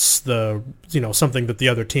or it's something that the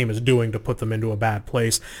other team is doing to put them into a bad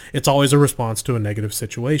place. It's always a response to a negative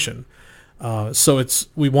situation. So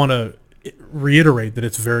we want to reiterate that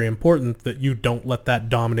it's very important that you don't let that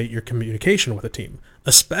dominate your communication with a team,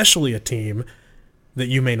 especially a team that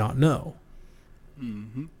you may not know.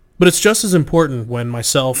 Mm-hmm. But it's just as important when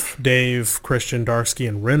myself, Dave, Christian, Darsky,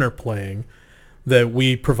 and Rin are playing that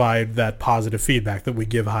we provide that positive feedback, that we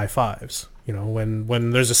give high fives.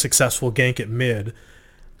 When there's a successful gank at mid,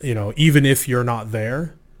 even if you're not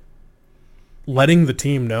there, letting the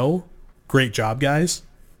team know, great job, guys,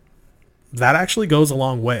 that actually goes a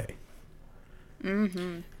long way.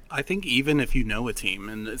 I think even if you know a team,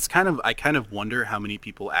 and I kind of wonder how many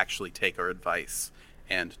people actually take our advice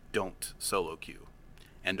and don't solo queue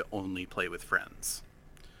and only play with friends.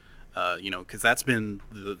 Because that's been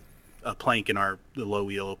a plank in the low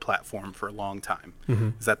elo platform for a long time.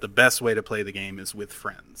 Is that the best way to play the game is with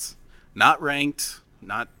friends, not ranked,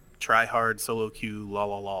 not try hard solo queue,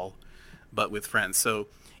 lol, but with friends. So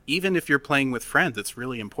even if you're playing with friends, it's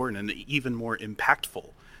really important and even more impactful.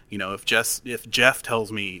 If Jeff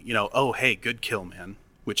tells me, oh, hey, good kill, man,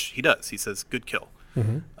 which he does. He says, good kill.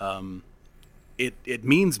 It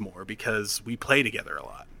means more because we play together a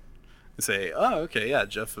lot. And say, oh, okay, yeah,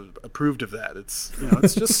 Jeff approved of that. It's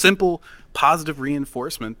just simple, positive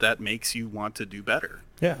reinforcement that makes you want to do better.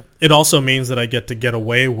 Yeah. It also means that I get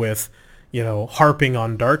away with, harping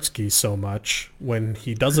on Dartsky so much when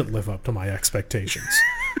he doesn't live up to my expectations.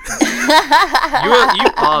 You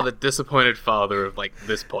are the disappointed father of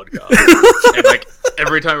this podcast. And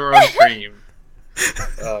every time we're on stream.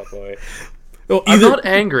 Oh boy. Well, I'm not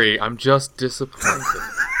angry, I'm just disappointed.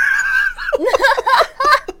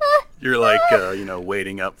 You're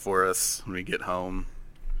waiting up for us when we get home.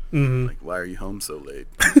 Why are you home so late,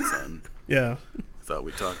 son? Yeah. I thought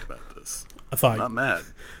we talked about this. I'm not mad.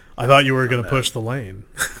 I thought you were going to push the lane.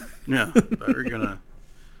 Yeah. Thought you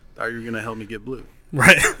were gonna help me get blue.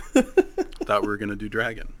 Right. Thought we were gonna do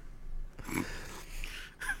dragon.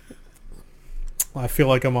 I feel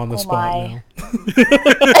like I'm on the spot now.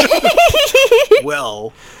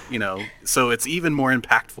 Well, so it's even more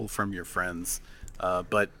impactful from your friends,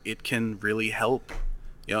 but it can really help.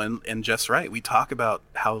 And just right. We talk about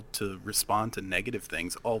how to respond to negative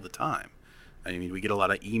things all the time. I mean, we get a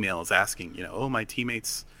lot of emails asking, oh, my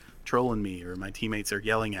teammates trolling me or my teammates are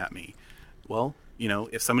yelling at me. Well,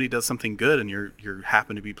 if somebody does something good and you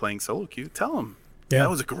happen to be playing solo queue, tell them that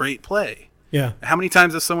was a great play. Yeah. How many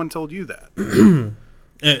times has someone told you that?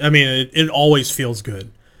 I mean, it always feels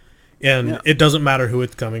good. And it doesn't matter who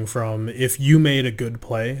it's coming from. If you made a good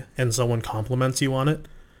play and someone compliments you on it,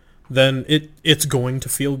 then it's going to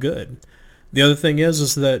feel good. The other thing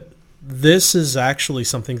is that this is actually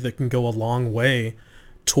something that can go a long way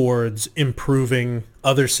towards improving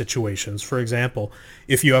other situations. For example,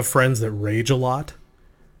 if you have friends that rage a lot,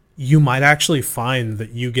 you might actually find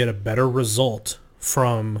that you get a better result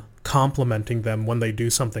from complimenting them when they do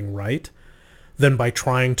something right than by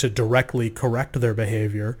trying to directly correct their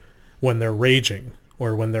behavior when they're raging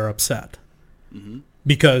or when they're upset.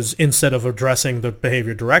 Because instead of addressing the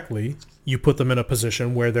behavior directly, you put them in a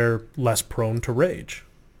position where they're less prone to rage.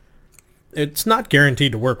 It's not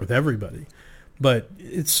guaranteed to work with everybody, but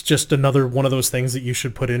it's just another one of those things that you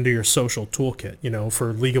should put into your social toolkit,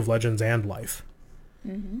 for League of Legends and life.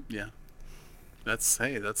 Yeah. That's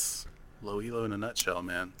low elo in a nutshell,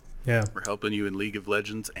 man. Yeah. We're helping you in League of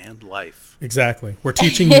Legends and life. Exactly. We're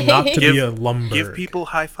teaching you not to be a lumber. Give people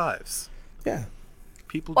high fives. Yeah.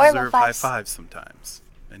 People Or deserve low high fives. fives sometimes,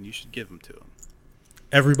 and you should give them to them.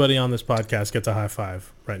 Everybody on this podcast gets a high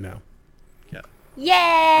five right now. Yeah.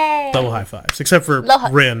 Yay! Double high fives, except for Low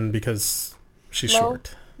hi- Rin because she's Low,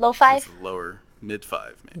 short. low five, It's lower, mid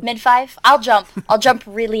five, maybe. mid five. I'll jump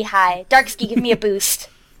really high. Darksky, give me a boost.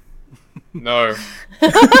 No.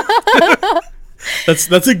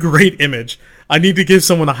 That's a great image. I need to give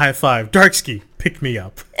someone a high five. Darksky, pick me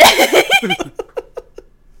up.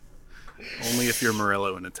 Only if you're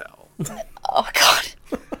Morello in a towel. Oh God.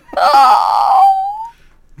 Oh.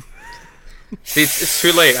 See, it's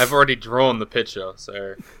too late. I've already drawn the picture,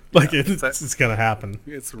 so Like it's gonna happen.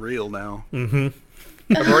 It's real now. I've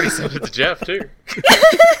already sent it to Jeff too.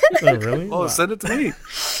 Oh really? Oh, Wow. send it to me.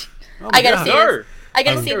 Oh I my gotta God. see No. this. I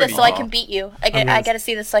gotta see this so I can beat you. I gotta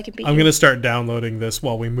see this so I can beat I'm you. gonna start downloading this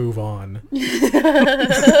while we move on.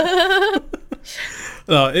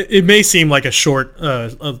 It may seem like a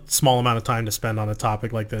small amount of time to spend on a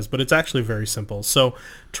topic like this, but it's actually very simple. So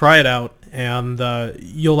try it out, and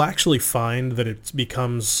you'll actually find that it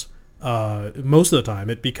becomes, most of the time,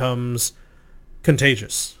 it becomes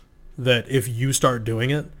contagious. That if you start doing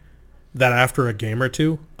it, that after a game or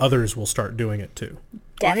two, others will start doing it too.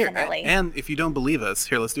 Definitely. And if you don't believe us,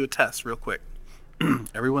 here, let's do a test real quick.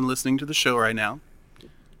 Everyone listening to the show right now,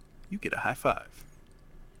 you get a high five.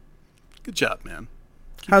 Good job, man.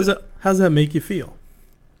 How's that make you feel?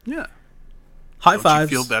 Yeah. High Don't you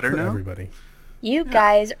fives feel better for now? everybody. You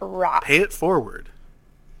guys rock. Pay it forward.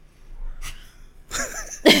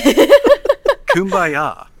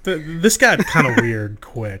 Kumbaya. This got kind of weird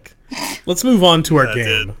quick. Let's move on to our Yeah, it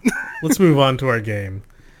game. Let's move on to our game.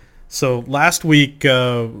 So last week,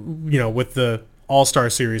 with the All-Star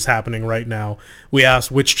Series happening right now, we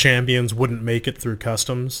asked which champions wouldn't make it through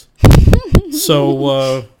customs.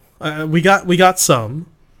 So We got some.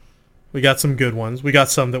 We got some good ones. We got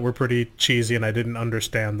some that were pretty cheesy, and I didn't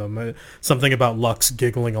understand them. Something about Lux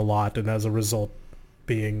giggling a lot, and as a result,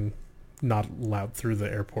 being not allowed through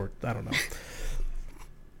the airport. I don't know.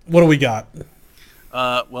 What do we got?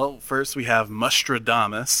 Well, first we have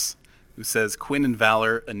Mustradamus, who says Quinn and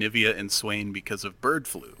Valor, Anivia and Swain because of bird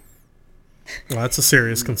flu. Well, that's a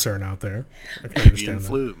serious concern out there. I can Avian understand that.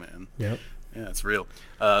 flu, man. Yep. Yeah, it's real.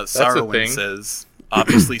 a Sarwin thing. says,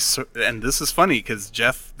 obviously, and this is funny because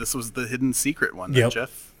Jeff, this was the hidden secret one that Yep.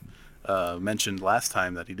 Jeff mentioned last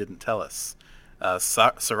time that he didn't tell us.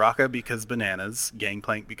 Soraka because bananas,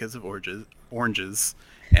 Gangplank because of oranges,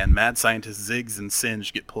 and mad scientist Ziggs and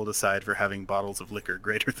Singe get pulled aside for having bottles of liquor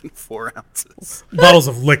greater than 4 ounces. Bottles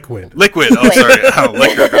of liquid. Liquid. Oh, sorry. Oh,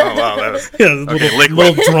 liquor. Oh, wow. That was, Yeah, okay, liquid.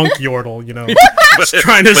 little drunk yordle, you know, but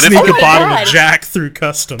trying to but sneak a if, bottle God. of Jack through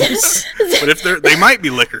customs. but if they might be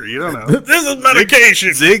liquor, you don't know. This is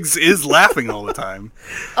medication. Ziggs is laughing all the time.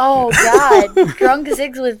 Oh God, drunk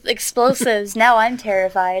Ziggs with explosives. Now I'm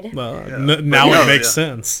terrified. Well, Yeah. now But it no, makes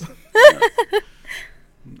yeah. sense.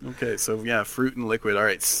 Okay, so yeah, fruit and liquid. All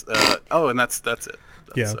right. And that's it.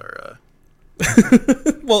 That's Yeah. our.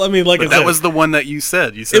 Well, I mean, like I But said, that was the one that you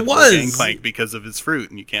said. You said It was. Gangplank because of his fruit,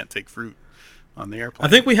 and you can't take fruit on the airplane. I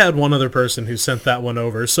think we had one other person who sent that one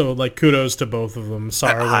over, so like kudos to both of them.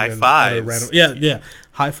 Sarwin high and fives. random, yeah,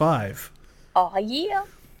 high five. Oh yeah.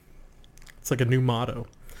 It's like a new motto.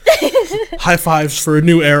 High fives for a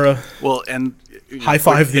new era. Well, and High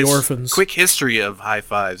five the orphans. Quick history of high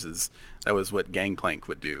fives is that was what Gangplank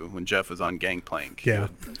would do when Jeff was on Gangplank. He Yeah.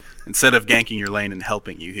 would, instead of ganking your lane and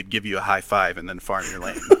helping you, he'd give you a high five and then farm your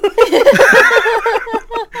lane.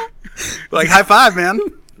 Like high five, man.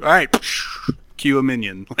 All right. Cue a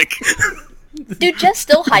minion. Like. Dude, Jeff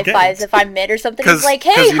still high Okay. fives if I'm mid or something. He's Because like,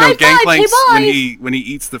 hey, you know, high five, hey, Gangplank's when boys. he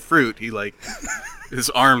eats the fruit, he like his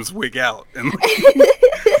arms wig out, and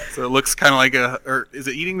so it looks kind of like or is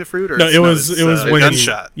it eating the fruit or No, it's it not, was it's, when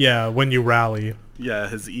gunshot. when you rally. Yeah,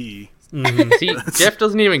 his E. See, Jeff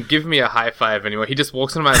doesn't even give me a high five anymore. He just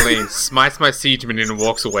walks into my lane, smites my siege minion, and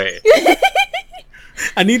walks away.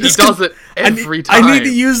 I need He to does it every time. I need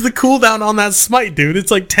to use the cooldown on that smite, dude. It's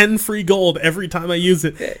like 10 free gold every time I use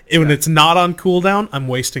it. And when it's not on cooldown, I'm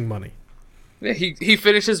wasting money. Yeah, he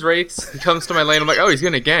finishes rates, he comes to my lane, I'm like, oh, he's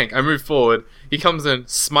gonna gank. I move forward, he comes in,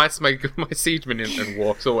 smites my siege minion, and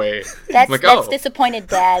walks away. That's I'm like, that's oh. disappointed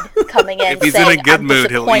dad coming in If he's in a saying, good I'm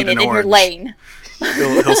mood, he'll eat disappointed an in your orange. lane.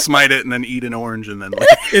 He'll smite it and then eat an orange and then.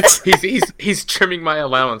 It's He's trimming my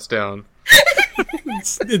allowance down.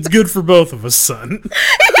 it's good for both of us, son.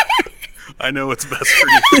 I know what's best for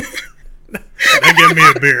you. Now give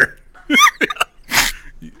me a beer.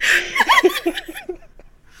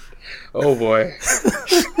 Oh boy.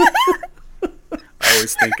 I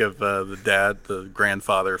always think of the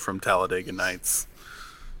grandfather from Talladega Nights,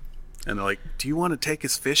 and they're like, "Do you want to take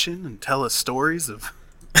us fishing and tell us stories of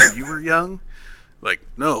when you were young?" Like,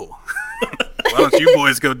 no. Why don't you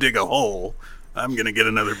boys go dig a hole? I'm gonna get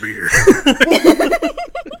another beer.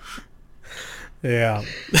 Yeah.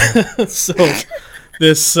 So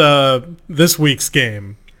this week's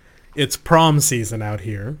game, it's prom season out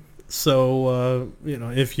here. So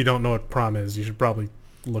if you don't know what prom is, you should probably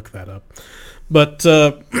look that up. But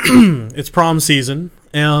it's prom season,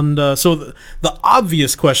 and so the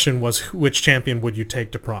obvious question was, which champion would you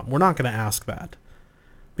take to prom? We're not going to ask that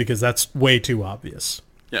because that's way too obvious.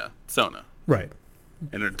 Yeah, Sona. Right.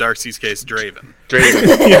 And in Darcy's case, Draven.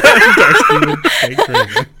 Draven. Take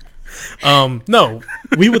Draven. No,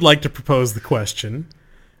 we would like to propose the question: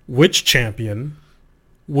 which champion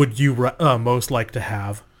would you most like to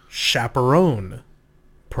have chaperone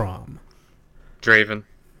prom? Draven.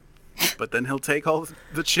 But then he'll take all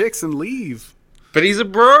the chicks and leave. But he's a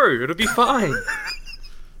bro, it'll be fine.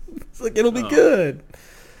 It's like, it'll be good.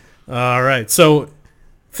 All right, so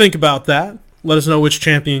think about that. Let us know which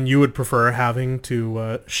champion you would prefer having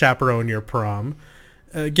to chaperone your prom.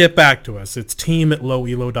 Get back to us. It's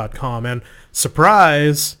team@lowelo.com. And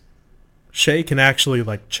surprise, Shay can actually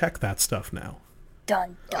check that stuff now.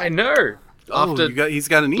 Dun, dun. I know. After He's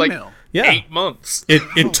got an like, email. Yeah. 8 months.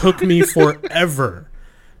 It took me forever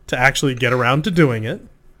to actually get around to doing it,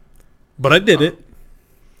 but I did it.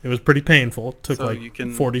 It was pretty painful. It took So you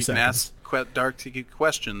can 40 you can seconds. ask Darcy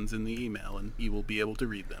questions in the email, and he will be able to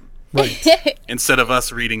read them Right. instead of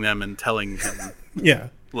us reading them and telling him Yeah.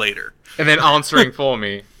 later. And then answering for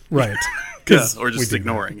me. Right. Yeah, or we just do that.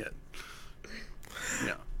 ignoring it.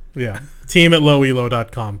 Yeah. Yeah.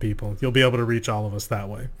 Team@lowelo.com, people. You'll be able to reach all of us that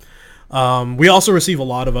way. We also receive a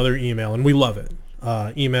lot of other email, and we love it.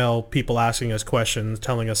 Email people asking us questions,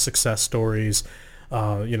 telling us success stories,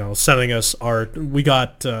 sending us art. We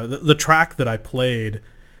got the track that I played.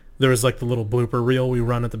 There was like the little blooper reel we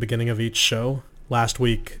run at the beginning of each show. Last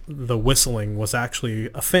week, the whistling was actually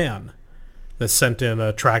a fan that sent in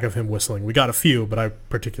a track of him whistling. We got a few, but I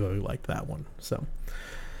particularly liked that one. So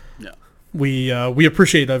Yeah. we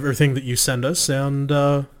appreciate everything that you send us, and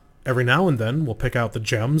every now and then we'll pick out the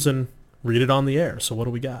gems and read it on the air. So what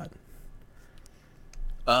do we got?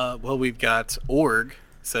 Well, we've got Org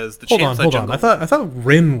says the Hold champs on. at Jungle. I thought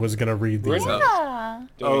Rin was gonna read these Rin? out.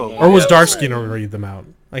 Yeah, Oh, Or was yeah. Darsky gonna read them out?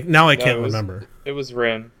 Like now I can't it was- remember. It was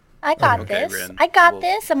Ren. I got Okay, this. Rin. I got Well,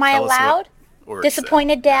 this. Am I tell us what allowed? Org said.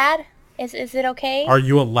 Disappointed dad? Is it okay? Are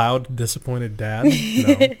you a loud, disappointed dad?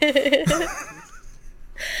 No.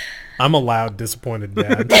 I'm a loud, disappointed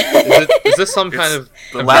dad. Is this some kind of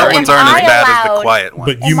The loud Am ones aren't I as bad as the allowed? quiet one.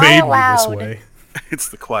 But you Am I made me this allowed? way. It's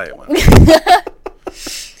the quiet one.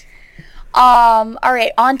 All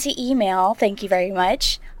right, on to email. Thank you very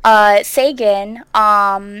much. Sagan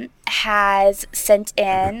has sent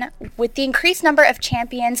in, with the increased number of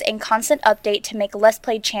champions and constant update to make less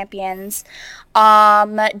played champions,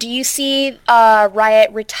 do you see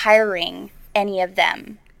Riot retiring any of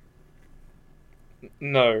them?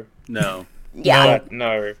 no? No. Yeah,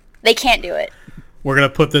 No. they can't do it. We're going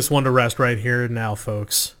to put this one to rest right here and now,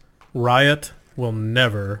 folks. Riot will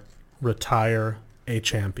never retire a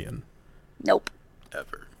champion. Nope,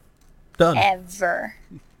 Ever. Done. ever.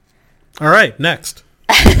 All right, next.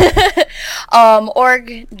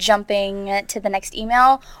 Org, jumping to the next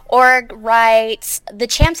email. Org writes, the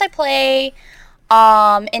champs I play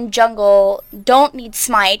in jungle don't need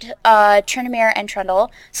smite, Tryndamere and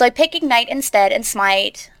Trundle, so I pick Ignite instead of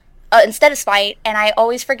smite, and I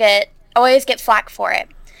always get flack for it.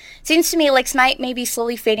 Seems to me like smite may be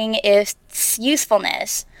slowly fading its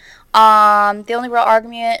usefulness. The only real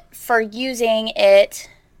argument for using it...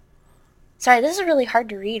 Sorry, this is really hard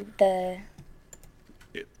to read. No,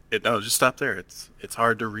 just stop there. It's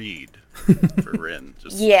hard to read for Rin.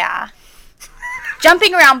 Just Yeah.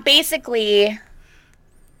 Jumping around, basically...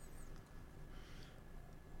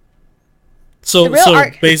 So The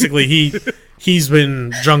real basically he's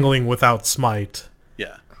been jungling without smite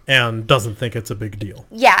yeah. and doesn't think it's a big deal.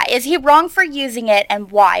 Yeah, is he wrong for using it,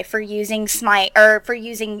 and why? For using smite, or for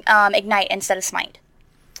using Ignite instead of smite?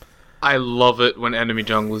 I love it when enemy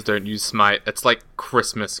junglers don't use smite. It's like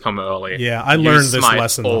Christmas come early. Yeah, I Use learned this smite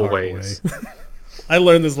lesson always. the hard way. I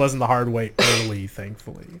learned this lesson the hard way early,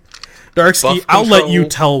 thankfully. Darksky, Buff I'll let you control.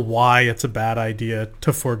 tell why it's a bad idea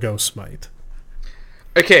to forego smite.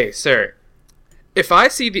 Okay, so if I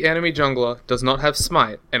see the enemy jungler does not have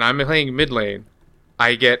smite and I'm playing mid lane,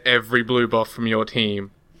 I get every blue buff from your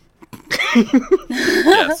team.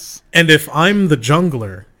 Yes. And if I'm the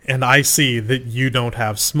jungler and I see that you don't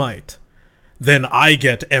have smite, then I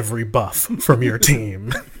get every buff from your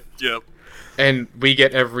team. Yep. And we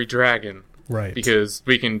get every dragon. Right. Because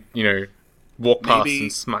we can, walk past Maybe-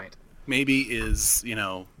 and smite. Maybe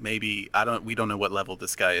we don't know what level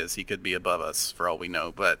this guy is. He could be above us for all we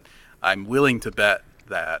know, but I'm willing to bet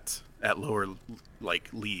that at lower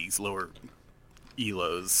leagues, lower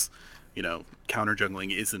elos, counter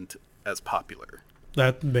jungling isn't as popular.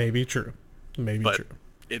 That may be true. Maybe But true.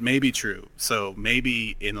 it may be true. So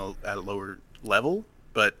maybe at a lower level,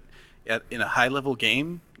 but in a high level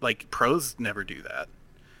game, pros never do that.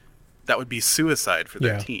 That would be suicide for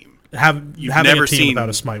their Yeah. team. You've Having never a team seen without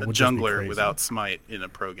a smite a would just be jungler crazy. without smite in a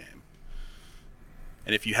pro game.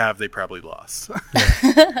 And if you have, they probably lost.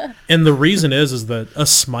 And the reason is that a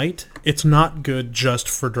smite, it's not good just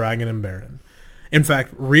for Dragon and Baron. In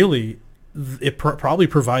fact, really, it probably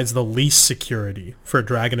provides the least security for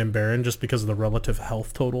Dragon and Baron just because of the relative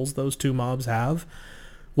health totals those two mobs have.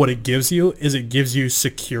 What it gives you is it gives you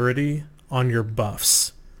security on your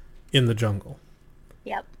buffs in the jungle.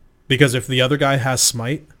 Yep. Because if the other guy has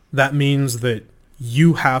smite, that means that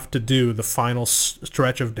you have to do the final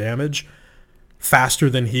stretch of damage faster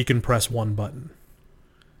than he can press one button.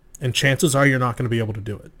 And chances are you're not going to be able to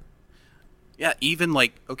do it. Yeah, even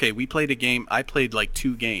we played a game. I played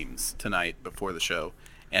 2 games tonight before the show,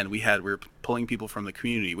 and we were pulling people from the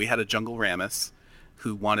community. We had a jungle Rammus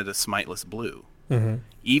who wanted a smiteless blue. Mm-hmm.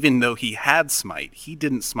 Even though he had smite, he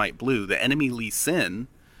didn't smite blue. The enemy Lee Sin,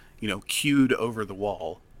 queued over the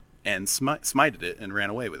wall and smited it and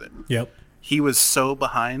ran away with it. Yep. He was so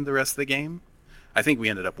behind the rest of the game. I think we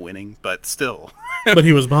ended up winning, but still. But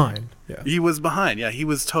he was behind. Yeah. He was behind. Yeah, he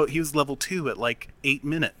was level 2 at 8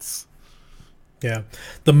 minutes. Yeah.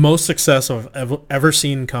 The most success I've ever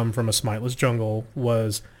seen come from a smiteless jungle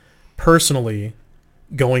was personally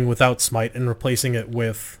going without smite and replacing it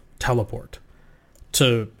with teleport.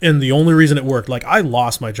 and the only reason it worked, like I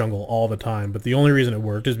lost my jungle all the time, but the only reason it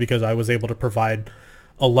worked is because I was able to provide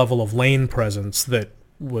a level of lane presence that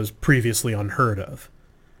was previously unheard of.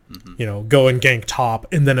 You know, go and gank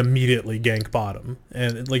top and then immediately gank bottom.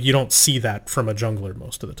 And like you don't see that from a jungler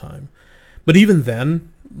most of the time. But even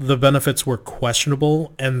then, the benefits were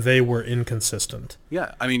questionable and they were inconsistent.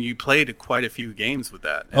 Yeah, I mean, you played quite a few games with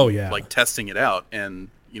that. Oh, yeah. Like testing it out, and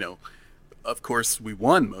of course we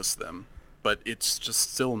won most of them, but it's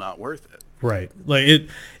just still not worth it. Right. Like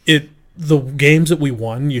the games that we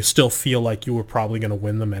won, you still feel like you were probably going to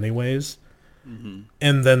win them anyways.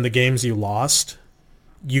 And then the games you lost,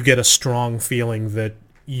 you get a strong feeling that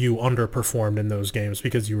you underperformed in those games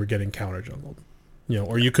because you were getting counter jungled,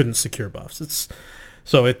 or you couldn't secure buffs.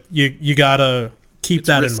 You gotta keep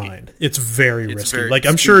that risky. In mind. It's very risky. Like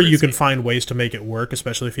I'm sure you can find ways to make it work,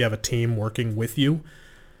 especially if you have a team working with you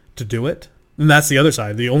to do it. And that's the other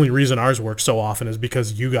side. The only reason ours works so often is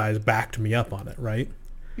because you guys backed me up on it, right?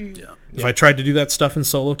 Yeah. If I tried to do that stuff in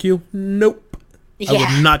solo queue, nope. I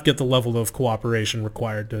would not get the level of cooperation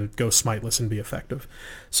required to go smiteless and be effective.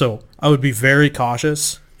 So I would be very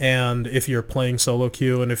cautious. And if you're playing solo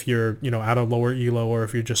queue and if you're, at a lower elo or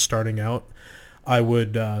if you're just starting out, I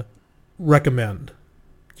would recommend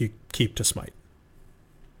you keep to smite.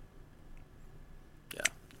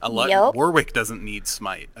 Yeah. Warwick doesn't need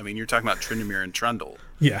smite. I mean, you're talking about Tryndamere and Trundle.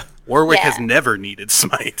 Yeah. Warwick has never needed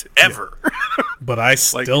smite, ever. Yeah. But I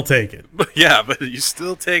still take it. Yeah, but you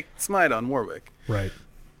still take smite on Warwick. Right.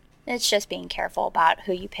 It's just being careful about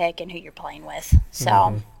who you pick and who you're playing with.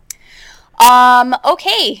 So,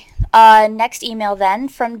 okay. Next email then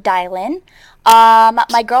from Dylan.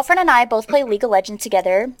 My girlfriend and I both play League of Legends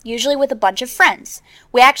together, usually with a bunch of friends.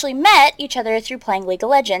 We actually met each other through playing League of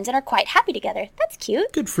Legends and are quite happy together. That's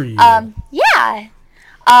cute. Good for you. Yeah.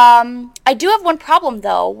 I do have one problem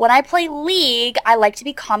though. When I play League, I like to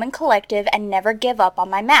be calm and collective and never give up on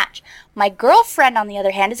my match. My girlfriend, on the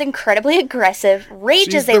other hand, is incredibly aggressive,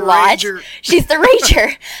 rages a lot. She's the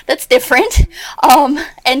rager. That's different.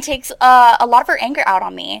 And takes a lot of her anger out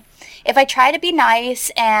on me. If I try to be nice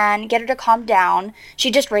and get her to calm down, she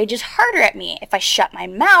just rages harder at me. If I shut my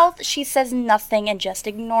mouth, she says nothing and just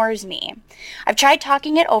ignores me. I've tried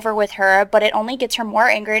talking it over with her, but it only gets her more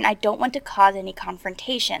angry and I don't want to cause any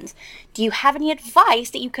confrontations. Do you have any advice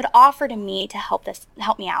that you could offer to me to help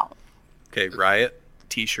me out? Okay, Riot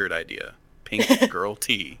t-shirt idea. Pink girl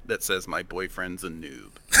tee that says my boyfriend's a noob.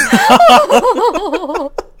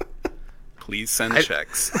 Please send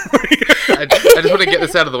checks. I just want to get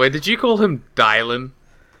this out of the way. Did you call him Dylan?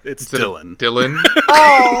 It's Dylan. Dylan?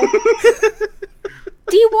 Oh.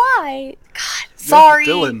 D-Y. God, sorry.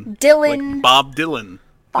 Yeah, Dylan. Dylan. Like Bob Dylan.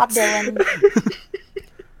 Bob Dylan.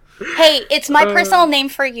 Hey, it's my personal name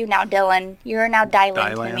for you now, Dylan. You're now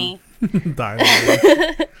Dylan to me.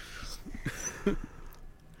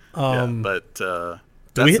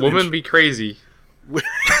 Dylan. Woman be crazy.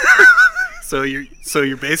 So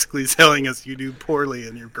you're basically telling us you do poorly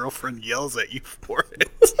and your girlfriend yells at you for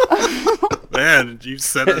it. Man, you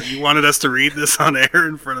said you wanted us to read this on air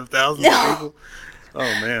in front of thousands of people. Oh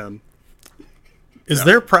man. Is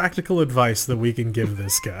there practical advice that we can give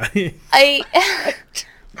this guy?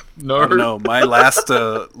 No. My last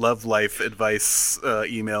love life advice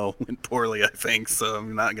email went poorly, I think, so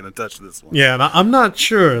I'm not going to touch this one. Yeah, and I'm not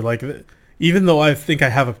sure. Like, even though I think I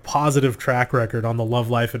have a positive track record on the love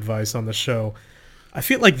life advice on the show, I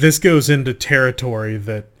feel like this goes into territory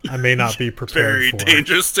that I may not be prepared for. Very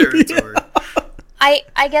dangerous territory.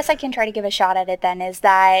 I guess I can try to give a shot at it then, is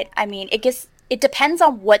that, I mean, it depends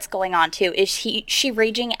on what's going on too. Is she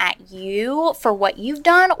raging at you for what you've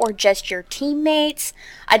done or just your teammates?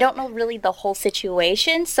 I don't know really the whole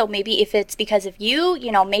situation. So maybe if it's because of you,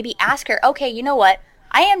 maybe ask her, okay, you know what?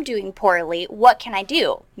 I am doing poorly. What can I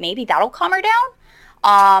do? Maybe that'll calm her down.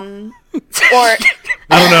 Or I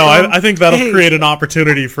don't know. I think that'll create an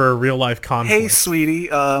opportunity for a real life conflict. Hey, sweetie.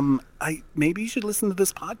 Maybe you should listen to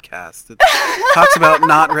this podcast. It talks about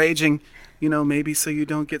not raging. Maybe so you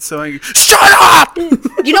don't get so angry. Shut up!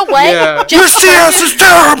 You know what? Yeah. Your CS is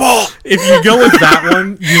terrible! If you go with that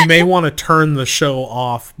one, you may want to turn the show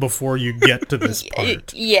off before you get to this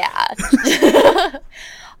part. Yeah.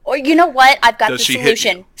 Or you know what? I've got the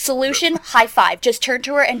solution. Solution, high five. Just turn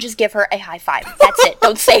to her and just give her a high five. That's it.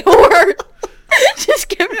 Don't say a word. Just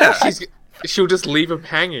give her a high five. She'll just leave him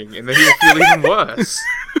hanging, and then he'll feel even worse.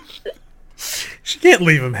 She can't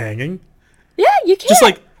leave him hanging. Yeah, you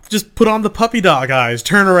can. Just put on the puppy dog eyes,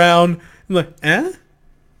 turn around, and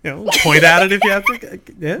point at it if you have to.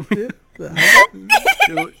 Yeah.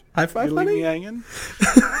 High five, you honey. Leave me hanging?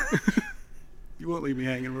 You won't leave me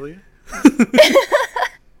hanging, will you?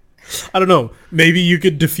 I don't know. Maybe you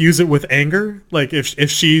could diffuse it with anger. Like if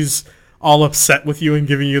she's all upset with you and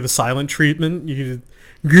giving you the silent treatment, you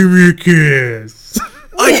could give me a kiss.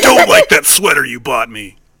 I don't like that sweater you bought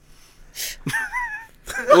me.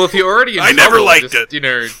 Well, if you're already in I never trouble, liked just,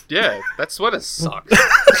 it. Yeah, that sweater sucks.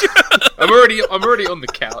 I'm already on the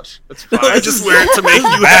couch. That's fine. I just wear it to make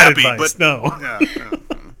you Bad happy, advice. but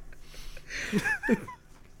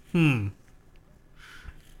No.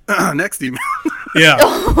 Next email. Yeah.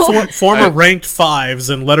 Form a ranked fives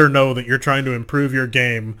and let her know that you're trying to improve your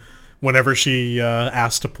game whenever she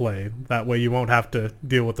asks to play. That way you won't have to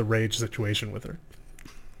deal with the rage situation with her.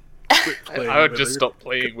 I would just stop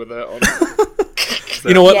playing with her.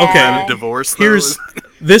 You know what? Yeah. Okay. Divorce. Though? Here's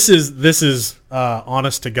this is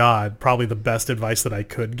honest to God, probably the best advice that I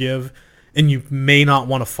could give, and you may not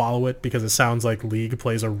want to follow it because it sounds like League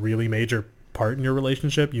plays a really major part in your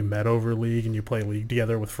relationship. You met over League and you play League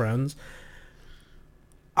together with friends.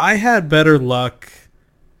 I had better luck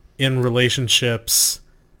in relationships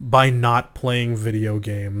by not playing video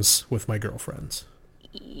games with my girlfriends.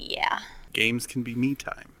 Yeah. Games can be me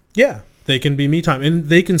time. Yeah, they can be me time, and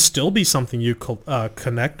they can still be something you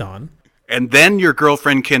connect on. And then your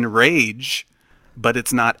girlfriend can rage, but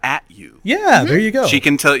it's not at you. Yeah, there you go. She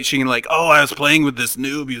can like, oh, I was playing with this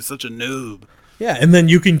noob. He was such a noob. Yeah, and then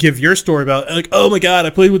you can give your story about, like, oh my god, I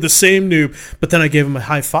played with the same noob, but then I gave him a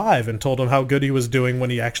high five and told him how good he was doing when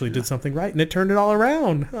he actually did something right, and it turned it all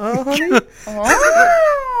around. Oh, honey.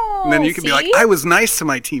 Oh, And then you can be like, see? I was nice to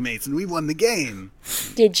my teammates, and we won the game.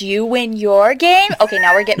 Did you win your game? Okay,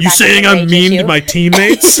 now we're getting You back saying to the I'm rage mean to issue. my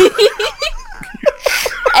teammates?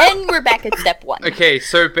 And we're back at step one. Okay,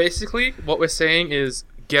 so basically, what we're saying is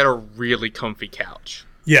get a really comfy couch.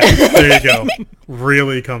 Yeah, there you go.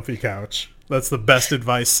 Really comfy couch. That's the best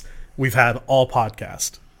advice we've had all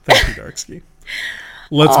podcast. Thank you, Darksky.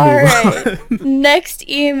 Let's All move right. Next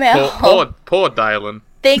email. Poor Dylan.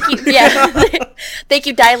 Thank you. Yeah. Thank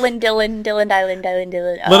you, Dylan.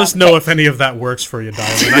 Let us know if any of that works for you,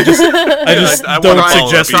 Dylan. I just I don't wanna follow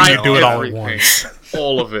suggest up that you do it all at everything. once.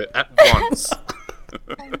 All of it at once.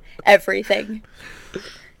 everything.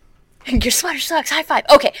 Your sweater sucks. High five.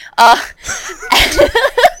 Okay.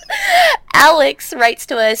 Alex writes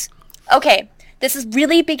to us. Okay, this is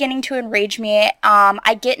really beginning to enrage me.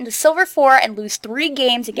 I get into Silver 4 and lose 3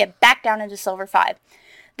 games and get back down into Silver 5.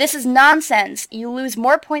 This is nonsense. You lose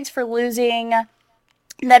more points for losing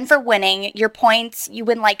than for winning. Your points, you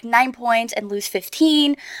win like 9 points and lose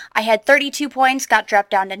 15. I had 32 points, got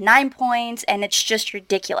dropped down to 9 points, and it's just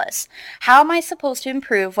ridiculous. How am I supposed to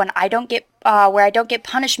improve when I don't get, where I don't get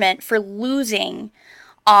punishment for losing,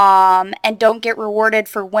 and don't get rewarded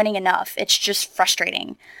for winning enough? It's just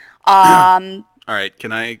frustrating. All right,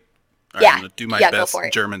 can I? All right, Yeah, I'm gonna do my go best for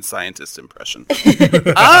it. German scientist impression.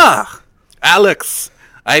 Alex,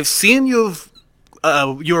 I've seen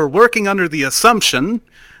you're working under the assumption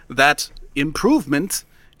that improvement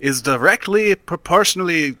is directly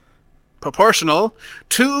proportional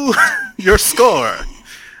to your score.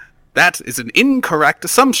 That is an incorrect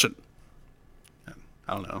assumption.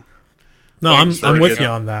 I don't know. No, I'm Very with good. you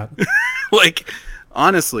on that. Like,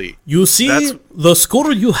 honestly, You see, That's- the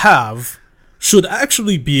score you have should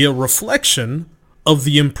actually be a reflection of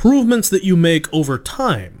the improvements that you make over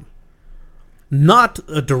time, not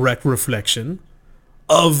a direct reflection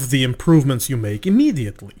of the improvements you make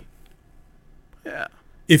immediately. yeah.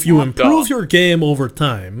 If you improve duh. your game over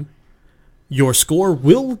time, your score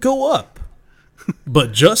will go up.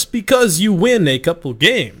 But just because you win a couple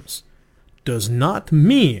games does not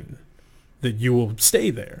mean that you will stay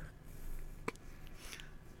there.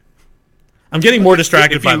 I'm getting more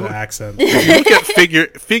distracted If by you- the accent. If you look at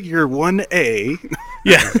figure 1A,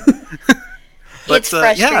 Yeah. but It's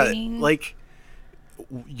frustrating. yeah, like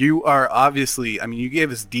you are obviously. I mean, you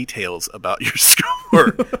gave us details about your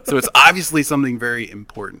score, so it's obviously something very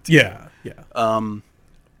important. Yeah.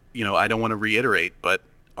 You know, I don't want to reiterate, but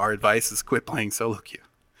our advice is quit playing solo queue.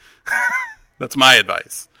 That's my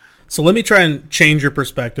advice. So let me try and change your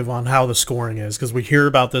perspective on how the scoring is, because we hear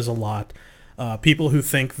about this a lot. People who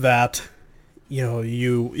think that, you know,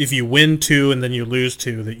 if you win 2 and then you lose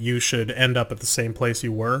 2, that you should end up at the same place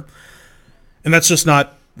you were. And that's just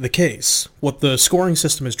not the case. What the scoring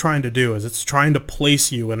system is trying to do is it's trying to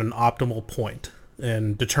place you in an optimal point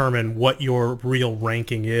and determine what your real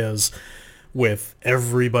ranking is with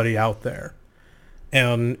everybody out there.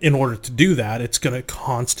 And in order to do that, it's going to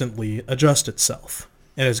constantly adjust itself.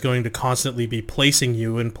 And it's going to constantly be placing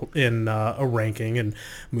you in a ranking and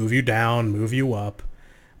move you down, move you up.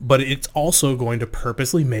 But it's also going to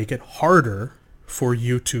purposely make it harder for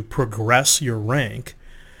you to progress your rank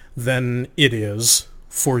than it is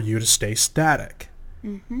for you to stay static.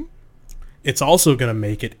 it's also going to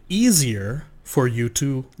make it easier for you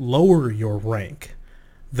to lower your rank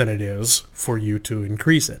than it is for you to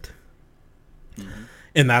increase it. Mm-hmm.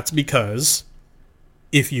 And that's because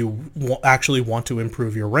if you actually want to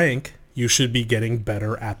improve your rank, you should be getting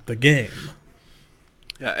better at the game.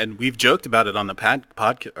 Yeah, and we've joked about it on the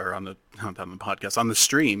podcast, or on the podcast, on the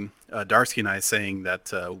stream. Darsky and I saying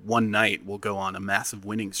that one night we'll go on a massive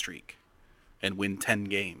winning streak and win 10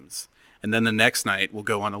 games. And then the next night we'll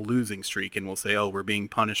go on a losing streak and we'll say, oh, we're being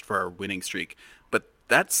punished for our winning streak. But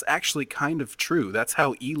that's actually kind of true. That's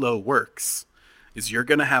how ELO works. Is you're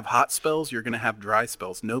going to have hot spells, you're going to have dry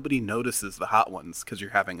spells. Nobody notices the hot ones because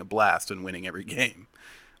you're having a blast and winning every game.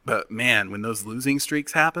 But man, when those losing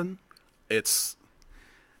streaks happen, it's...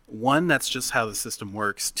 One, that's just how the system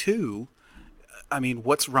works. Two, I mean,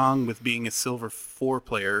 what's wrong with being a Silver 4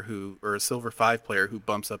 player or a Silver 5 player who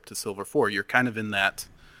bumps up to Silver 4? You're kind of in that,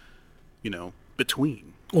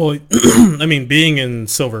 between. Well, I mean, being in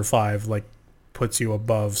Silver 5, puts you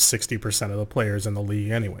above 60% of the players in the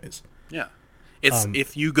league anyways. Yeah. It's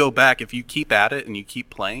if you go back, if you keep at it and you keep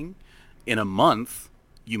playing, in a month,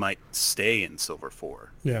 you might stay in Silver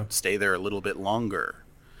 4. Yeah. Stay there a little bit longer.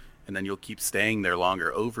 And then you'll keep staying there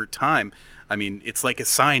longer over time. I mean, it's like a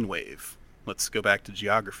sine wave. Let's go back to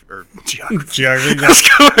geography. Geography.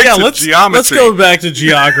 Let's go back to geometry. Let's go back to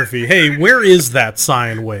geography. Hey, where is that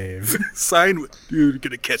sine wave? Dude,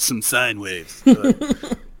 gonna catch some sine waves.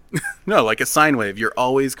 No, like a sine wave. You're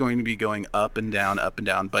always going to be going up and down, up and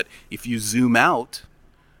down. But if you zoom out,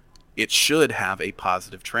 it should have a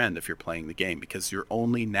positive trend if you're playing the game, because you're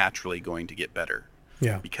only naturally going to get better.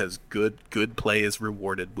 Yeah. Because good play is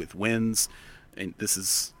rewarded with wins, and this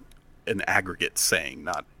is an aggregate saying,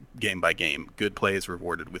 not game by game. Good play is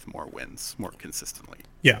rewarded with more wins, more consistently.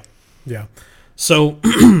 Yeah, yeah. So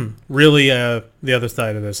really, the other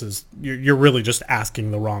side of this is you're really just asking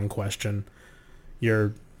the wrong question.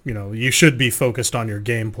 You should be focused on your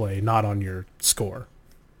gameplay, not on your score.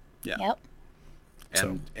 Yeah. Yep.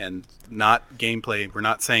 And not gameplay. We're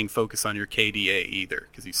not saying focus on your KDA either,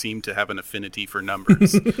 because you seem to have an affinity for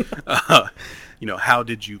numbers. How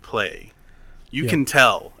did you play? You can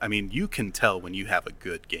tell. I mean, you can tell when you have a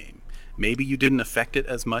good game. Maybe you didn't affect it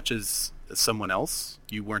as much as someone else.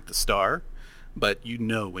 You weren't the star, but you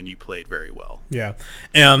know when you played very well. Yeah,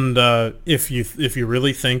 and if you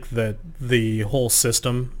really think that the whole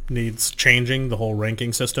system needs changing, the whole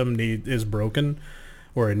ranking system is broken,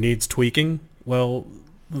 or it needs tweaking, well,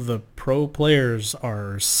 the pro players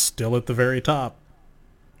are still at the very top.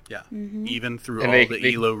 Yeah, even through And all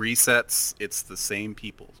the ELO resets, it's the same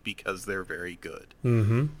people because they're very good.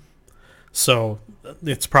 Mm-hmm. So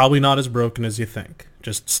it's probably not as broken as you think.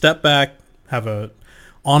 Just step back, have a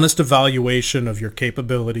honest evaluation of your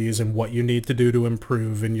capabilities and what you need to do to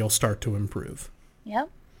improve, and you'll start to improve. Yep.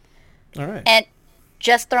 All right. And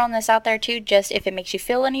just throwing this out there too, just if it makes you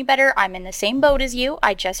feel any better, I'm in the same boat as you.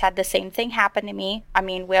 I just had the same thing happen to me. I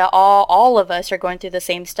mean, we all of us are going through the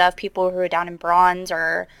same stuff. People who are down in bronze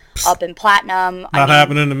or up in platinum. Not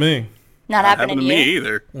happening to me. Not happening to you me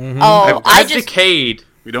either. Mm-hmm. Oh, I've decayed.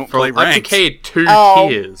 We don't play I've ranked. decayed 2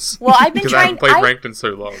 tiers. Well, I've been because trying. I haven't played ranked in so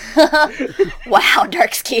long. Wow,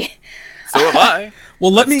 Darksky. So have I.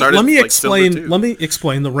 Well, let me Silver 2.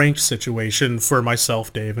 explain the ranked situation for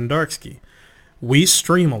myself, Dave, and Darksky. We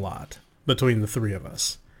stream a lot between the three of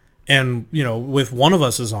us. And, if one of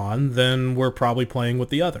us is on, then we're probably playing with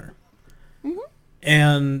the other. Mm-hmm.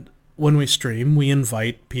 And when we stream, we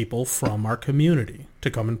invite people from our community to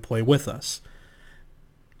come and play with us.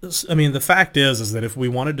 I mean, the fact is that if we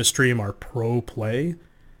wanted to stream our pro play,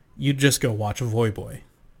 you'd just go watch Voyboy.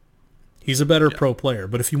 He's a better pro player.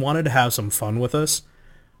 But if you wanted to have some fun with us,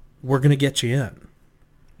 we're going to get you in.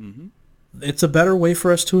 Mm-hmm. It's a better way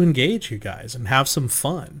for us to engage you guys and have some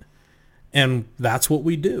fun. And that's what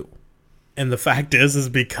we do. And the fact is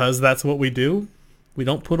because that's what we do, we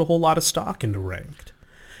don't put a whole lot of stock into ranked.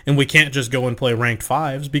 And we can't just go and play ranked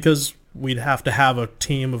 5s because we'd have to have a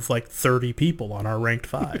team of 30 people on our ranked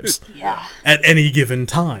 5s. Yeah. At any given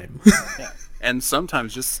time. Yeah. And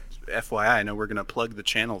sometimes, just FYI, I know we're going to plug the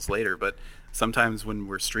channels later, but sometimes when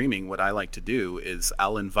we're streaming, what I like to do is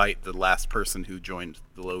I'll invite the last person who joined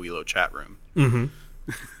the Low Elo chat room.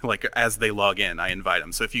 Mm-hmm. As they log in, I invite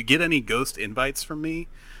them. So if you get any ghost invites from me,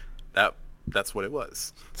 that's what it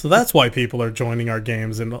was. So that's why people are joining our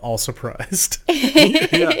games and all surprised.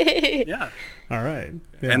 Yeah. All right.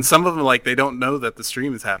 Yeah. And some of them, they don't know that the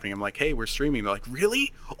stream is happening. I'm like, hey, we're streaming. They're like,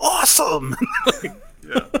 really? Awesome!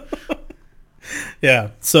 Yeah. Yeah.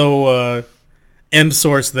 So, end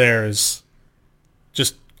source there is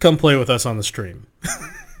just come play with us on the stream.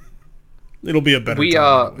 It'll be a better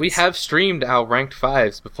time. We have streamed our ranked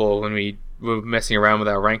 5s before when we were messing around with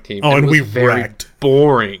our rank team. Oh, and it was we very wrecked.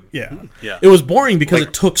 boring. Yeah. Yeah. It was boring because Like-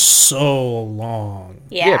 it took so long.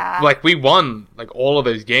 Yeah. Like we won like all of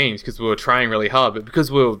those games because we were trying really hard, but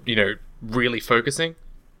because we were, really focusing,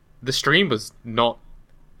 the stream was not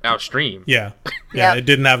our stream. Yeah. Yeah, Yep. it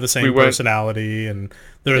didn't have the same We weren't- personality, and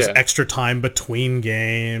there was Yeah. extra time between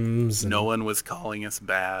games. And No one was calling us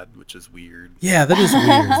bad, which is weird. Yeah, that is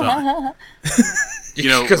weird. You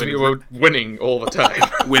know, because when- we were winning all the time.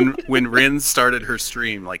 when Rin started her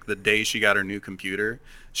stream, like the day she got her new computer,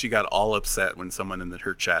 she got all upset when someone in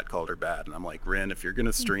her chat called her bad, and I'm like, Rin, if you're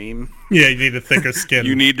gonna stream, Yeah, you need a thicker skin.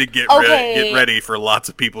 you need to get Okay. ready for lots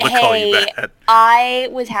of people to call you Hey, bad. I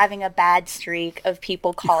was having a bad streak of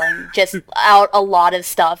people calling just out a lot of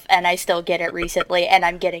stuff, and I still get it recently, and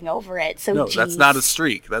I'm getting over it. So No, that's not a geez.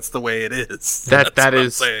 streak. That's the way it is. that That's what I'm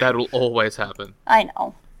is saying. that will always happen. I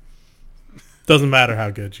know. Doesn't matter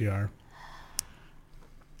how good you are.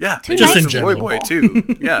 Yeah, Too Just nice in to general. Boy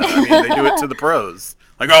too. Yeah, I mean they do it to the pros.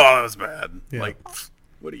 Like, oh, that was bad. Yeah. Like,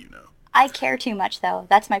 what do you know? I care too much, though.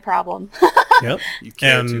 That's my problem. Yep. You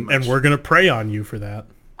care too And much. we're gonna prey on you for that.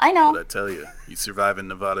 I know. But I tell you, you survive in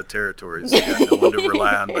Nevada territories. You got no one to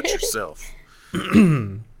rely on but yourself.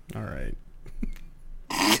 All right.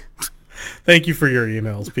 Thank you for your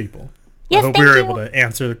emails, people. Yes, I hope thank we were you. able to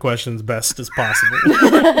answer the questions best as possible.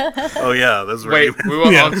 Oh yeah, those were Wait, we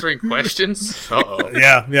were Yeah. answering questions? Uh-oh.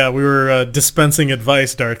 yeah, we were dispensing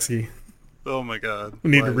advice, Darksky. Oh my god.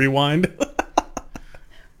 We need to Why- rewind. Go back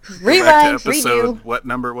to Rewind, episode. redo. What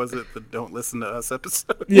number was it? The Don't Listen to Us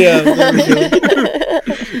episode. Yeah, there we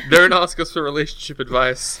go. Don't ask us for relationship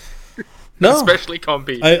advice, No, especially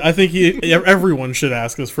Compy. I think everyone should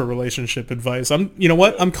ask us for relationship advice. You know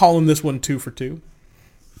what? I'm calling this one 2 for 2.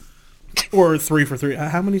 Or 3 for 3.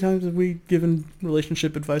 How many times have we given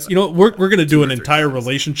relationship advice? You know what? We're going to do an 3 entire times.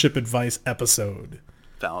 relationship advice episode.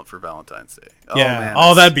 For Valentine's Day. Yeah.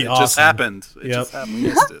 Oh, that'd be It just awesome. happened. It Yep. just happened. We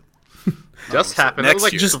missed it. Just happened. next That was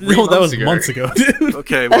like year. Just 3 no, that was months ago. months ago, dude.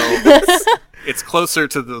 Okay, well, it's closer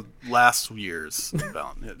to the last year's.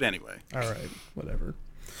 Anyway, All right, whatever.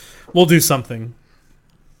 We'll do something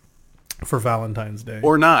for Valentine's Day.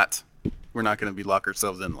 or not. We're not going to be lock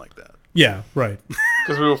ourselves in like that Yeah, right.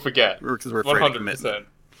 Because we will forget. because we're afraid of commitment.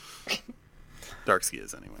 100%. Darksky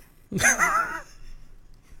is anyway.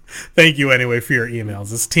 Thank you anyway for your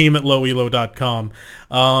emails. It's team@lowelo.com.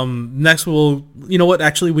 Next you know what?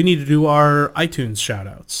 Actually, we need to do our iTunes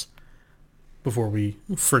shout-outs before we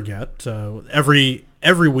forget. Every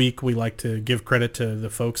week we like to give credit to the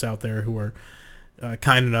folks out there who are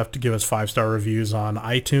kind enough to give us 5-star reviews on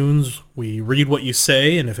iTunes. We read what you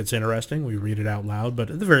say, and if it's interesting, we read it out loud. But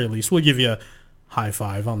at the very least, we'll give you a high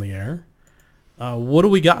five on the air. What do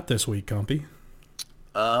we got this week, Compy?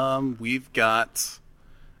 We've got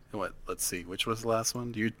what? Let's see. Which was the last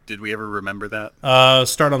one? Did we ever remember that?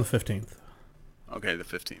 Start on the 15th. Okay, the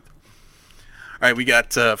 15th. All right, we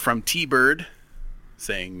got from T-Bird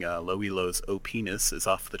saying Low Elo's O penis is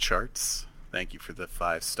off the charts. Thank you for the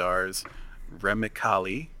 5 stars.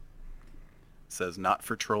 Remikali says not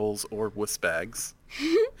for trolls or wussbags.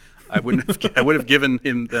 I would have given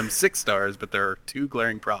him them 6 stars, but there are 2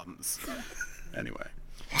 glaring problems. Anyway.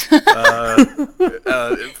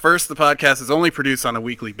 First, the podcast is only produced on a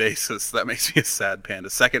weekly basis. That makes me a sad panda.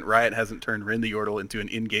 Second, Riot hasn't turned Rin the Yordle into an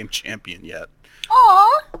in-game champion yet.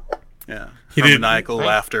 Aw. Yeah. He did- Maniacal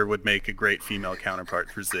laughter would make a great female counterpart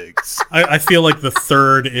for Ziggs. I feel like the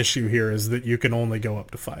third issue here is that you can only go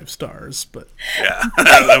up to 5 stars, but Yeah,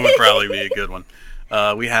 that would probably be a good one.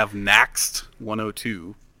 We have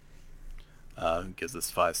Naxt102. Gives us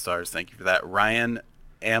 5 stars. Thank you for that. Ryan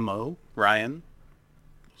Ammo. Ryan.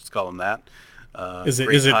 Let's call him that. is it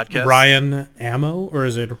great podcast. Ryan Ammo or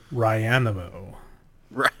is it Ryanamo?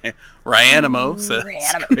 Ryanamo says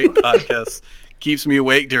Ryanamo. great podcast. Keeps me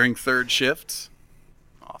awake during third shift.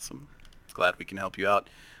 Awesome. Glad we can help you out.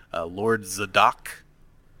 Lord Zadok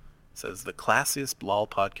says the classiest LOL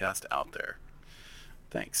podcast out there.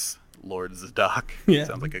 Thanks, Lord Zadok. Yeah.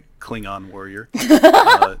 Sounds like a Klingon warrior.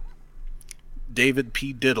 David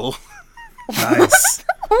P. Diddle. Nice.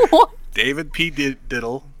 David P.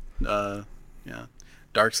 Diddle. Yeah.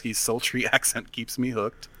 Darksky's sultry accent keeps me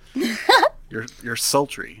hooked. You're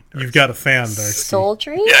sultry. You've got a fan, Darcy.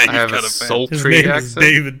 Sultry? Yeah, I you've have got a a fan. His sultry name is accent.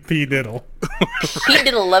 David P. Diddle. Pete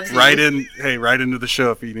Diddle loves you. Right into the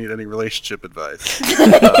show if you need any relationship advice.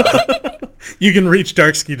 You can reach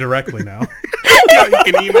Darksky directly now. Yeah,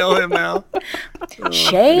 you can email him now.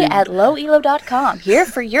 Shay at lowelo.com. Here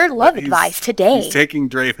for your love advice today. He's taking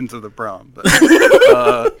Draven to the prom. But,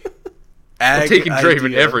 I'm Ag taking Draven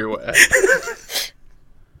Idea- everywhere.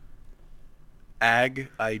 Ag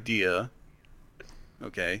Idea.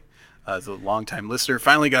 Okay. As a longtime listener,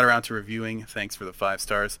 finally got around to reviewing. Thanks for the 5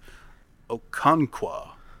 stars. Okonkwo.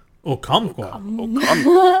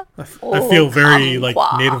 Okonkwo. I feel very like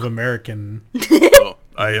Native American. Oh,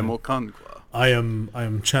 I am Okonkwo. I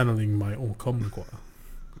am channeling my Okonkwo.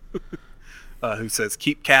 Who says,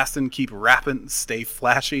 keep casting, keep rapping, stay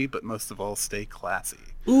flashy, but most of all, stay classy.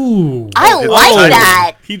 Ooh. I like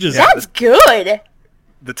that. He just That's good.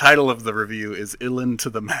 The title of the review is Illin to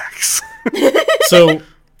the Max. So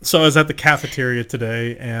I was at the cafeteria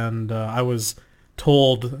today, and I was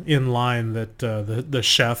told in line that the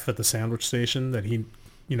chef at the sandwich station that he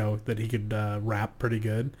could rap pretty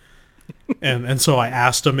good, and so I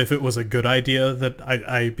asked him if it was a good idea that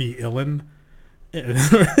I be Illin,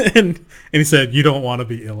 and he said, "You don't want to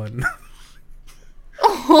be Illin."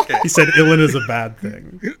 Okay. He said Illin is a bad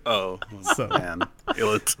thing. Oh, So- man.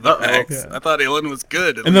 Illin to the Max. Yeah. I thought Illin was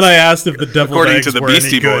good. And then I asked if the deviled According eggs to the were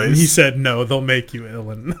Beastie any good, and Boys. he said, "No, they'll make you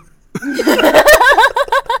Illin."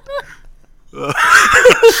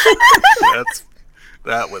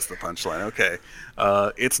 That was the punchline. Okay.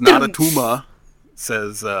 It's not a tuma,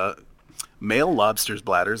 says male lobsters'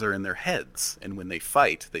 bladders are in their heads, and when they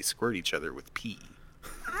fight, they squirt each other with pee.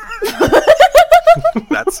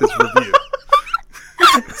 That's his review.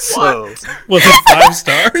 So Was it 5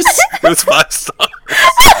 stars? it was 5 stars.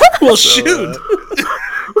 Well, shoot.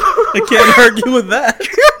 I can't argue with that.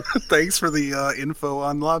 Thanks for the info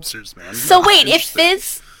on lobsters, man. So wait, if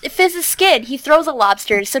Interesting. Fizz is skin, he throws a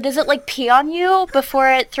lobster. So does it like pee on you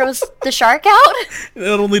before it throws the shark out?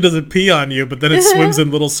 Not only does it pee on you, but then it swims in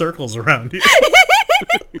little circles around you.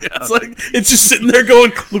 It's like it's just sitting there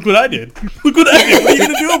going, "Look what I did! Look what I did! What are you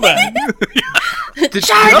gonna do about it?" Did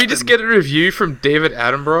we just get a review from David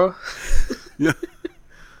Attenborough? Yeah.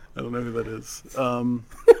 I don't know who that is. Oh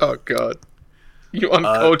god. You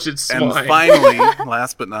uncultured swine. And finally,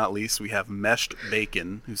 last but not least, we have Meshed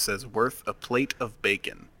Bacon, who says, worth a plate of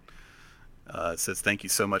bacon. It says, thank you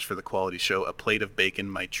so much for the quality show. A plate of bacon,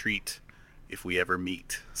 my treat, if we ever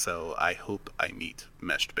meet. So I hope I meet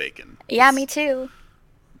Meshed Bacon. Yeah, This me too.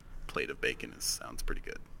 plate of bacon sounds pretty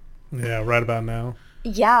good. Yeah, right about now.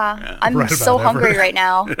 Yeah, I'm Right so about ever. hungry right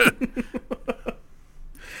now.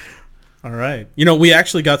 All right. You know, we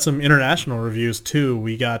actually got some international reviews too.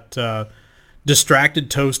 We got Distracted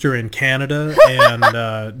Toaster in Canada and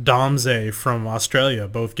Domze from Australia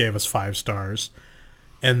both gave us 5 stars.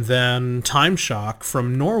 And then Time Shock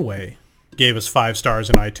from Norway gave us 5 stars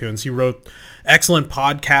in iTunes. He wrote, excellent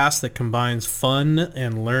podcast that combines fun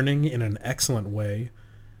and learning in an excellent way.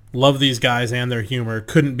 Love these guys and their humor.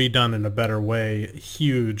 Couldn't be done in a better way.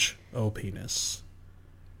 Huge O-penis.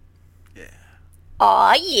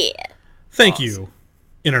 Aw, yeah. Thank you,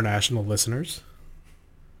 international listeners.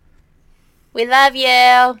 We love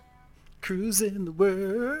you. Cruising the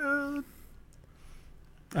world.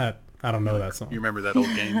 I don't know that You song. remember that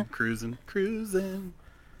old game, Cruising?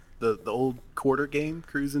 The old quarter game,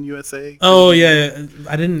 Cruising USA? Oh, yeah.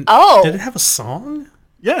 I didn't... Oh. Did it have a song?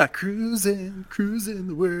 Yeah, cruising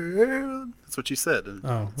the world. That's what you said. Oh,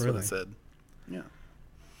 That's really? what it said. Yeah.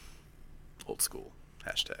 Old school.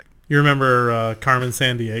 Hashtag. You remember Carmen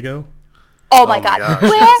Sandiego? Oh my my god. gosh.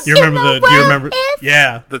 Where You remember in the... Do you remember... world is-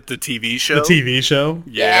 Yeah, The TV the show? TV show.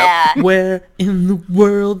 Yeah. Yeah. Where in the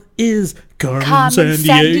world is Carmen Carmen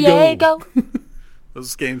Sandiego?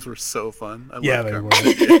 Those games were so fun. I Yeah, love they Carmen were.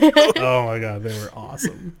 Sandiego. Oh my god, they were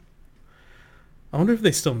awesome. I wonder if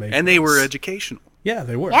they still make And they were those. educational. Yeah,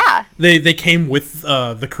 they were. Yeah. They came with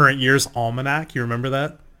the current year's almanac. You remember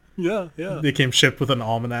that? Yeah, yeah. They came shipped with an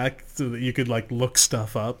almanac so that you could like look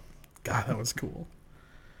stuff up. God, that was cool.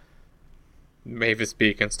 Mavis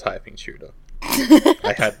Beacon's typing tutor.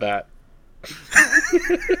 I had that.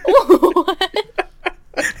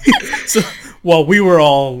 So while we were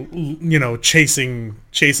all, you know, chasing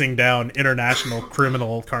down international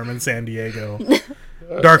criminal Carmen Sandiego,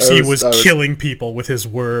 Darksea was I was- killing people with his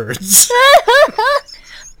words.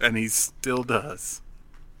 And he still does.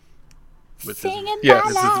 With Singing Yeah, my this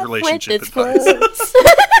is life with relationship its advice. words.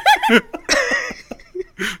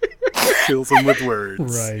 kills him with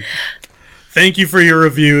words. Right. Thank you for your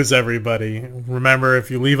reviews, everybody. Remember,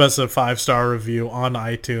 if you leave us a 5-star review on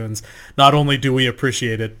iTunes, not only do we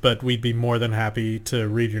appreciate it, but we'd be more than happy to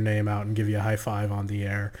read your name out and give you a high five on the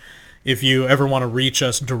air. If you ever want to reach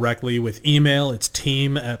us directly with email, it's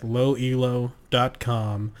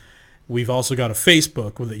team@lowelo.com. We've also got a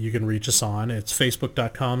Facebook that you can reach us on. It's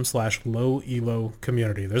facebook.com/lowelo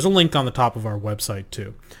community. There's a link on the top of our website,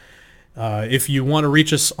 too. If you want to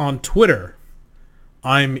reach us on Twitter,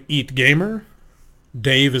 I'm Eat Gamer,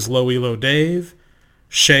 Dave is Low Elo Dave,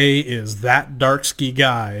 Shay is That Darksky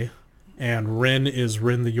Guy, and Rin is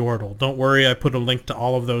Rin the Yordle. Don't worry, I put a link to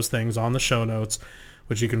all of those things on the show notes,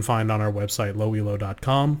 which you can find on our website,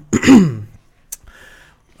 lowelo.com.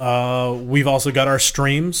 We've also got our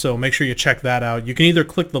stream, so make sure you check that out. You can either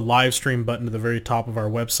click the live stream button at the very top of our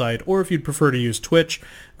website, or if you'd prefer to use Twitch,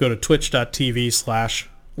 go to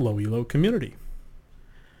twitch.tv/lowelocommunity.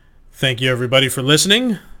 Thank you, everybody, for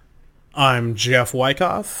listening. I'm Jeff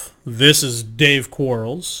Wyckoff. This is Dave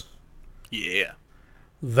Quarles. Yeah.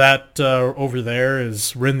 That over there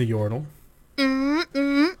is Rin the Yordle.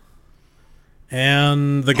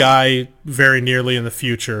 And the guy very nearly in the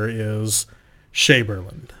future is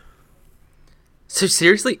Shaberland. So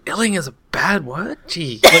seriously, illing is a bad word?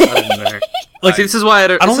 Gee, I don't know. Like, this is why I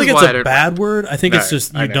don't. I don't think it's a bad word. I think No, it's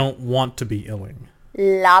just I you know. don't want to be illing.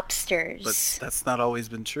 Lobsters. But that's not always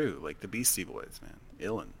been true. Like the Beastie Boys, man.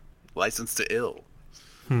 Illin. License to Ill.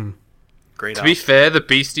 Great To be album. fair, the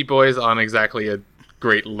Beastie Boys aren't exactly a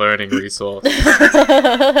great learning resource. Of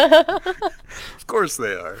course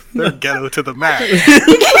they are. They're ghetto to the max.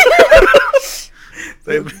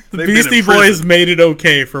 They've The been Beastie in Boys prison. made it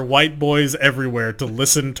okay for white boys everywhere to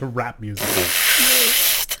listen to rap music.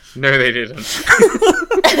 No, they didn't.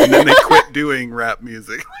 And then they quit doing rap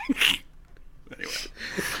music. Anyway.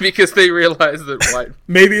 Because they realized that white.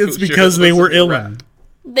 Maybe it's people because should they were listen to illin'. rap.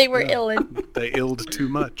 They were illin'. They illed too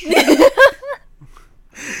much.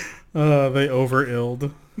 They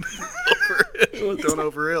over-illed. Don't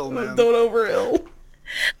over ill, man. Don't over-ill.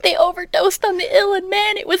 They overdosed on the illin',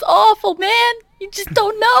 man. It was awful, man. You just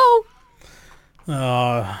don't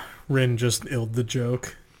know. Rin just illed the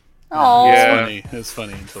joke. Oh. Yeah. Funny. It was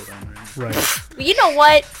funny until then, right? Right. You know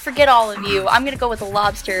what? Forget all of you. I'm gonna go with a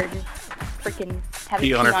lobster and freaking have it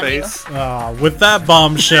Pee on her you. face. With that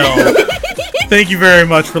bombshell, thank you very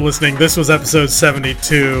much for listening. This was episode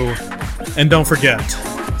 72. And don't forget,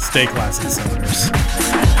 stay classy, Southerners.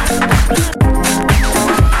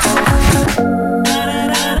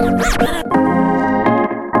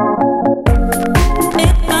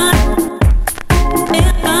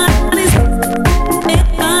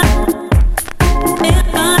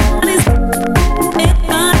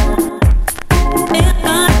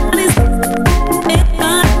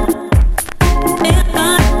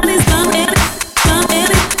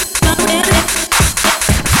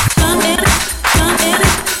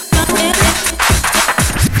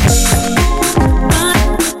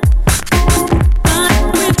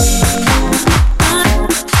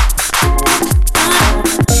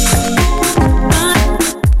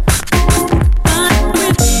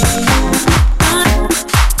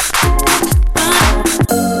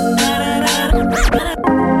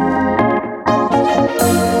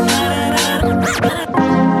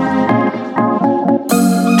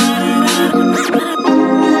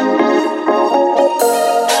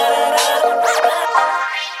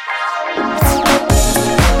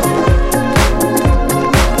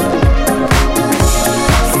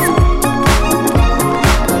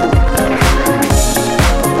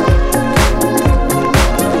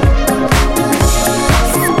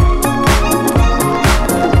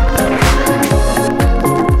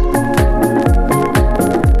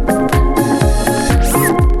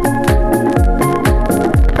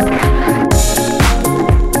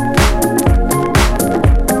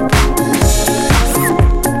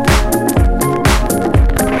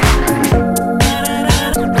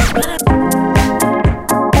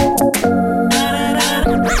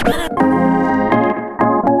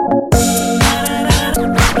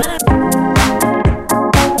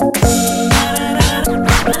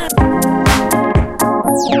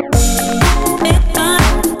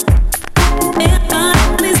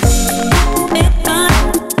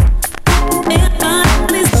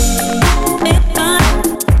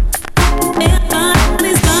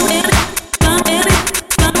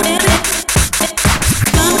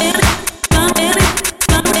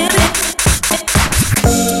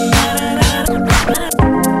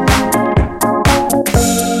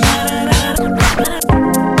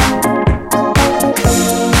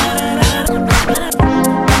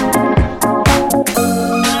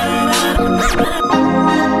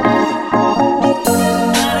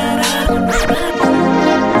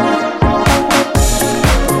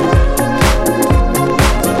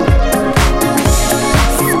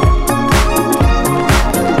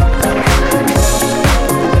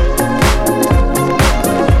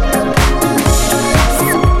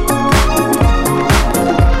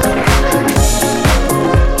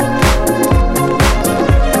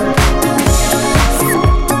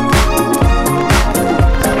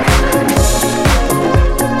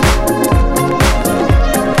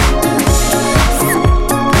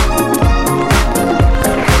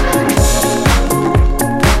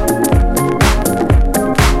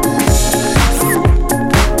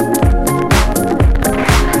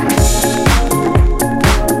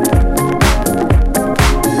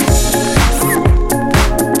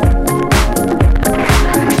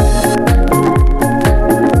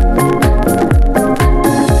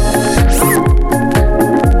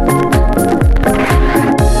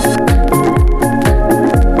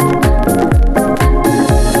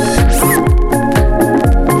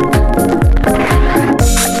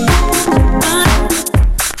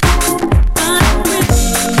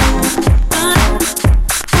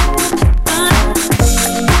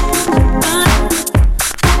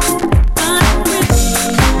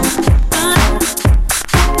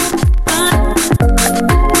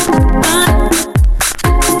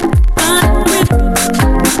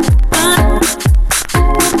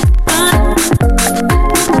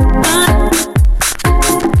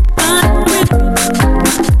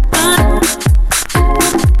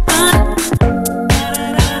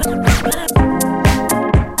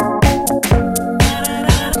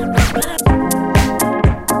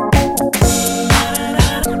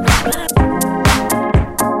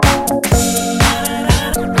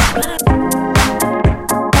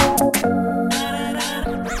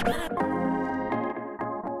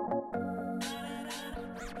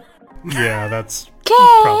 Yeah, that's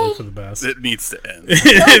Okay. probably for the best. It needs to end.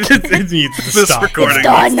 It needs to This stop. recording It's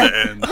done. needs to end.